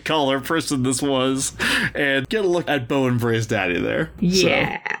fiendish white collar person this was and get a look at Bo and Bray's daddy there.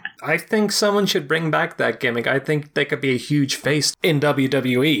 Yeah. So, I think someone should bring back that gimmick. I think they could be a huge face in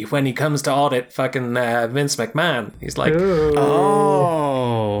WWE when he comes to audit fucking Vince McMahon. He's like, Ooh.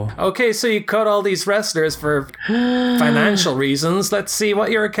 oh. okay, so you cut all these wrestlers for financial reasons. Let's see what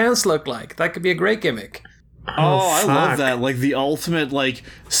your accounts look like. That could be a great gimmick. I love fuck. that. Like, the ultimate, like,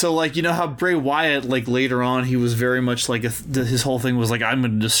 so, like, you know how Bray Wyatt, like, later on, he was very much like, his whole thing was like, I'm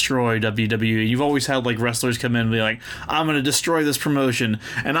going to destroy WWE. You've always had, like, wrestlers come in and be like, I'm going to destroy this promotion,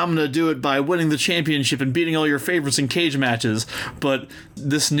 and I'm going to do it by winning the championship and beating all your favorites in cage matches. But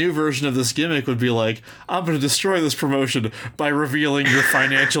this new version of this gimmick would be like, I'm going to destroy this promotion by revealing your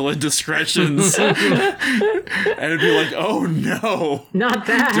financial indiscretions. And it'd be like, oh no. Not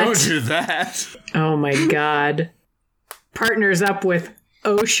that. Don't do that. Oh my god. Partners up with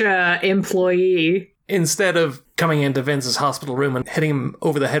OSHA employee. Instead of coming into Vince's hospital room and hitting him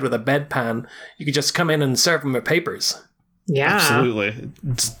over the head with a bedpan, you could just come in and serve him with papers. Yeah. Absolutely.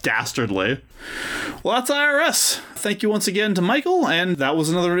 It's dastardly. Well, that's IRS. Thank you once again to Michael, and that was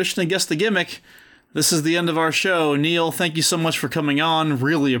another edition of Guess the Gimmick. This is the end of our show. Neal, thank you so much for coming on.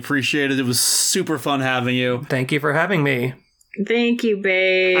 Really appreciate it. It was super fun having you. Thank you for having me. Thank you,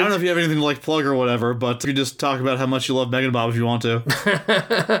 babe. I don't know if you have anything to, like, plug or whatever, but you could just talk about how much you love Megan Bob if you want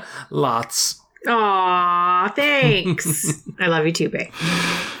to. Lots. Aw, thanks. I love you too, babe.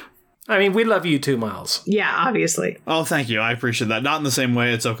 I mean, we love you too, Miles. Yeah, obviously. Oh, thank you. I appreciate that. Not in the same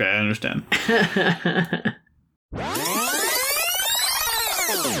way. It's okay. I understand.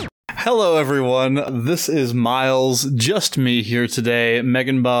 Hello, everyone. This is Miles, just me here today.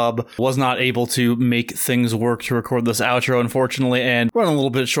 Megan Bob was not able to make things work to record this outro, unfortunately, and run a little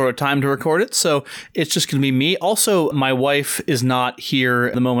bit short of time to record it, so it's just going to be me. Also, my wife is not here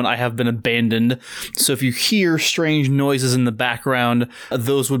at the moment. I have been abandoned, so if you hear strange noises in the background,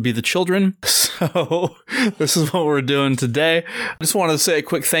 those would be the children. So this is what we're doing today. I just wanted to say a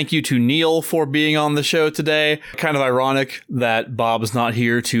quick thank you to Neal for being on the show today. Kind of ironic that Bob is not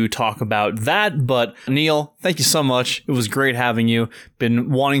here to talk about that, but Neal, thank you so much. It was great having you.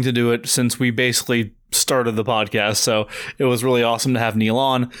 Been wanting to do it since we basically started the podcast, so it was really awesome to have Neal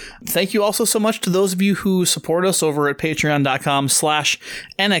on. Thank you also so much to those of you who support us over at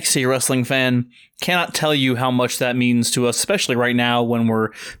patreon.com/NXT Wrestling Fan. Cannot tell you how much that means to us, especially right now when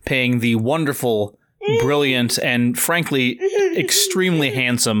we're paying the wonderful, brilliant, and frankly, extremely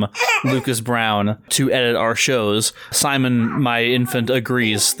handsome Lucas Brown to edit our shows. Simon, my infant,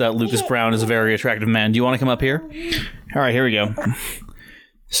 agrees that Lucas Brown is a very attractive man. Do you want to come up here? All right, here we go.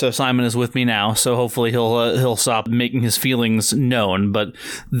 So Simon is with me now, so hopefully he'll stop making his feelings known. But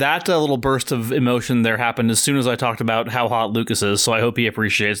that little burst of emotion there happened as soon as I talked about how hot Lucas is, so I hope he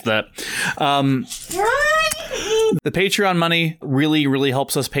appreciates that. The Patreon money really, really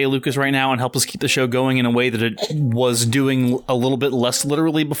helps us pay Lucas right now and help us keep the show going in a way that it was doing a little bit less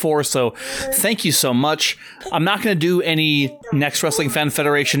literally before, so thank you so much. I'm not going to do any Next Wrestling Fan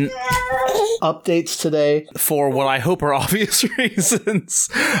Federation updates today for what I hope are obvious reasons,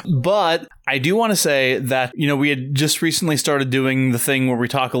 but I do want to say that, you know, we had just recently started doing the thing where we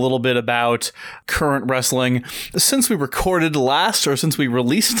talk a little bit about current wrestling. Since we recorded last, or since we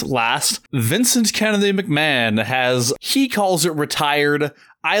released last, Vincent Kennedy McMahon he calls it retired.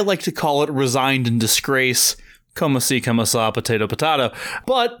 I like to call it resigned in disgrace. Como si, como sa, potato, potato.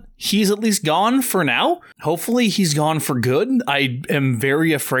 But he's at least gone for now. Hopefully he's gone for good. I am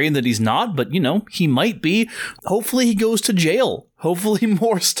very afraid that he's not, but, you know, he might be. Hopefully he goes to jail. Hopefully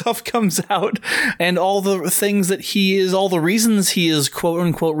more stuff comes out, and all the things that all the reasons he is quote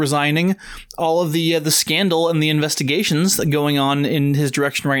unquote resigning, all of the scandal and the investigations going on in his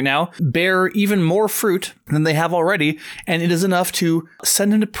direction right now bear even more fruit than they have already, and it is enough to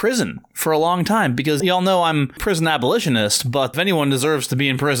send him to prison for a long time, because y'all know I'm prison abolitionist, but if anyone deserves to be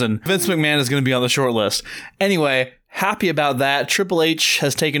in prison, Vince McMahon is going to be on the short list. Anyway, happy about that. Triple H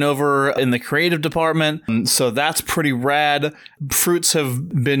has taken over in the creative department, so that's pretty rad. Fruits have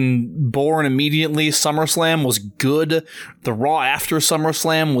been born immediately. SummerSlam was good. The Raw after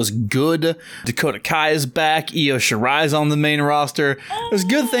SummerSlam was good. Dakota Kai is back. Io Shirai's on the main roster. There's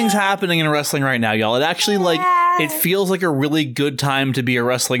good things happening in wrestling right now, y'all. It actually, it feels like a really good time to be a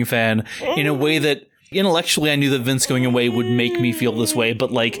wrestling fan in a way that intellectually I knew that Vince going away would make me feel this way,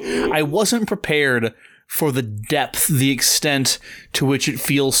 but I wasn't prepared for the depth, the extent to which it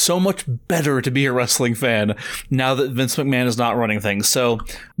feels so much better to be a wrestling fan now that Vince McMahon is not running things. So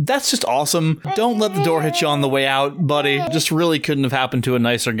that's just awesome. Don't let the door hit you on the way out, buddy. Just really couldn't have happened to a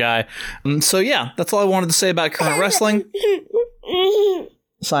nicer guy. So yeah, that's all I wanted to say about current wrestling.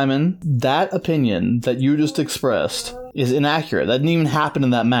 Simon, that opinion that you just expressed is inaccurate. That didn't even happen in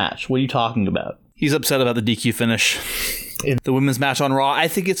that match. What are you talking about? He's upset about the DQ finish in the women's match on Raw. I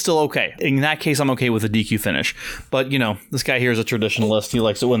think it's still okay. In that case, I'm okay with the DQ finish. But, this guy here is a traditionalist. He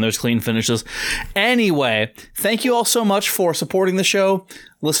likes it when there's clean finishes. Anyway, thank you all so much for supporting the show,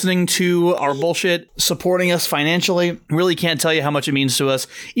 listening to our bullshit, supporting us financially. Really can't tell you how much it means to us.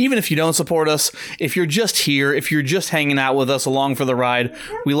 Even if you don't support us, if you're just here, if you're just hanging out with us along for the ride,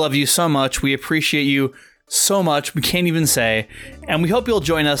 we love you so much. We appreciate you so much, we can't even say. And we hope you'll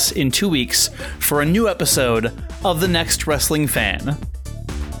join us in 2 weeks for a new episode of The Next Wrestling Fan.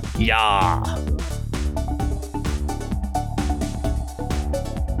 Yeah.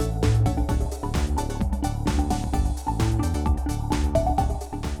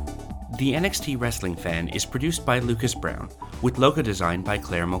 The NXT Wrestling Fan is produced by Lucas Brown, with logo design by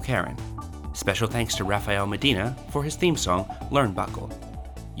Claire Mulcairn. Special thanks to Rafael Medina for his theme song, Learn Buckle.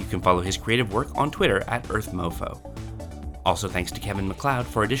 You can follow his creative work on Twitter at EarthMofo. Also thanks to Kevin MacLeod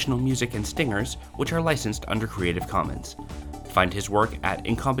for additional music and stingers, which are licensed under Creative Commons. Find his work at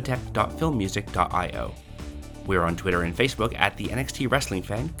incompetech.filmmusic.io. We're on Twitter and Facebook at the NXT Wrestling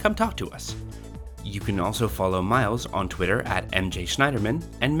Fan. Come talk to us. You can also follow Miles on Twitter at MJ Schneiderman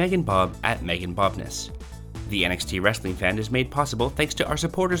and Megan Bob at Megan Bobness. The NXT Wrestling Fan is made possible thanks to our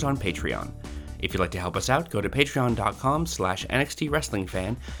supporters on Patreon. If you'd like to help us out, go to patreon.com/NXT Wrestling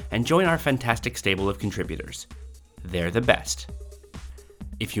Fan and join our fantastic stable of contributors. They're the best.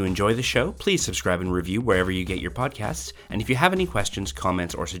 If you enjoy the show, please subscribe and review wherever you get your podcasts, and if you have any questions,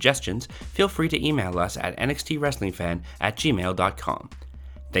 comments, or suggestions, feel free to email us at nxtwrestlingfan@gmail.com.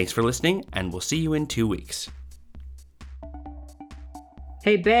 Thanks for listening, and we'll see you in 2 weeks.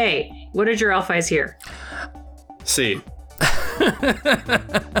 Hey, Bae, what did your elf eyes hear? See.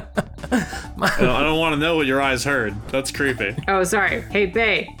 I don't want to know what your eyes heard. That's creepy. Oh, sorry. Hey,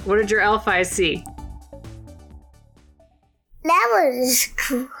 Bae, what did your elf eyes see? That was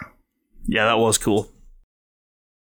cool. Yeah, that was cool.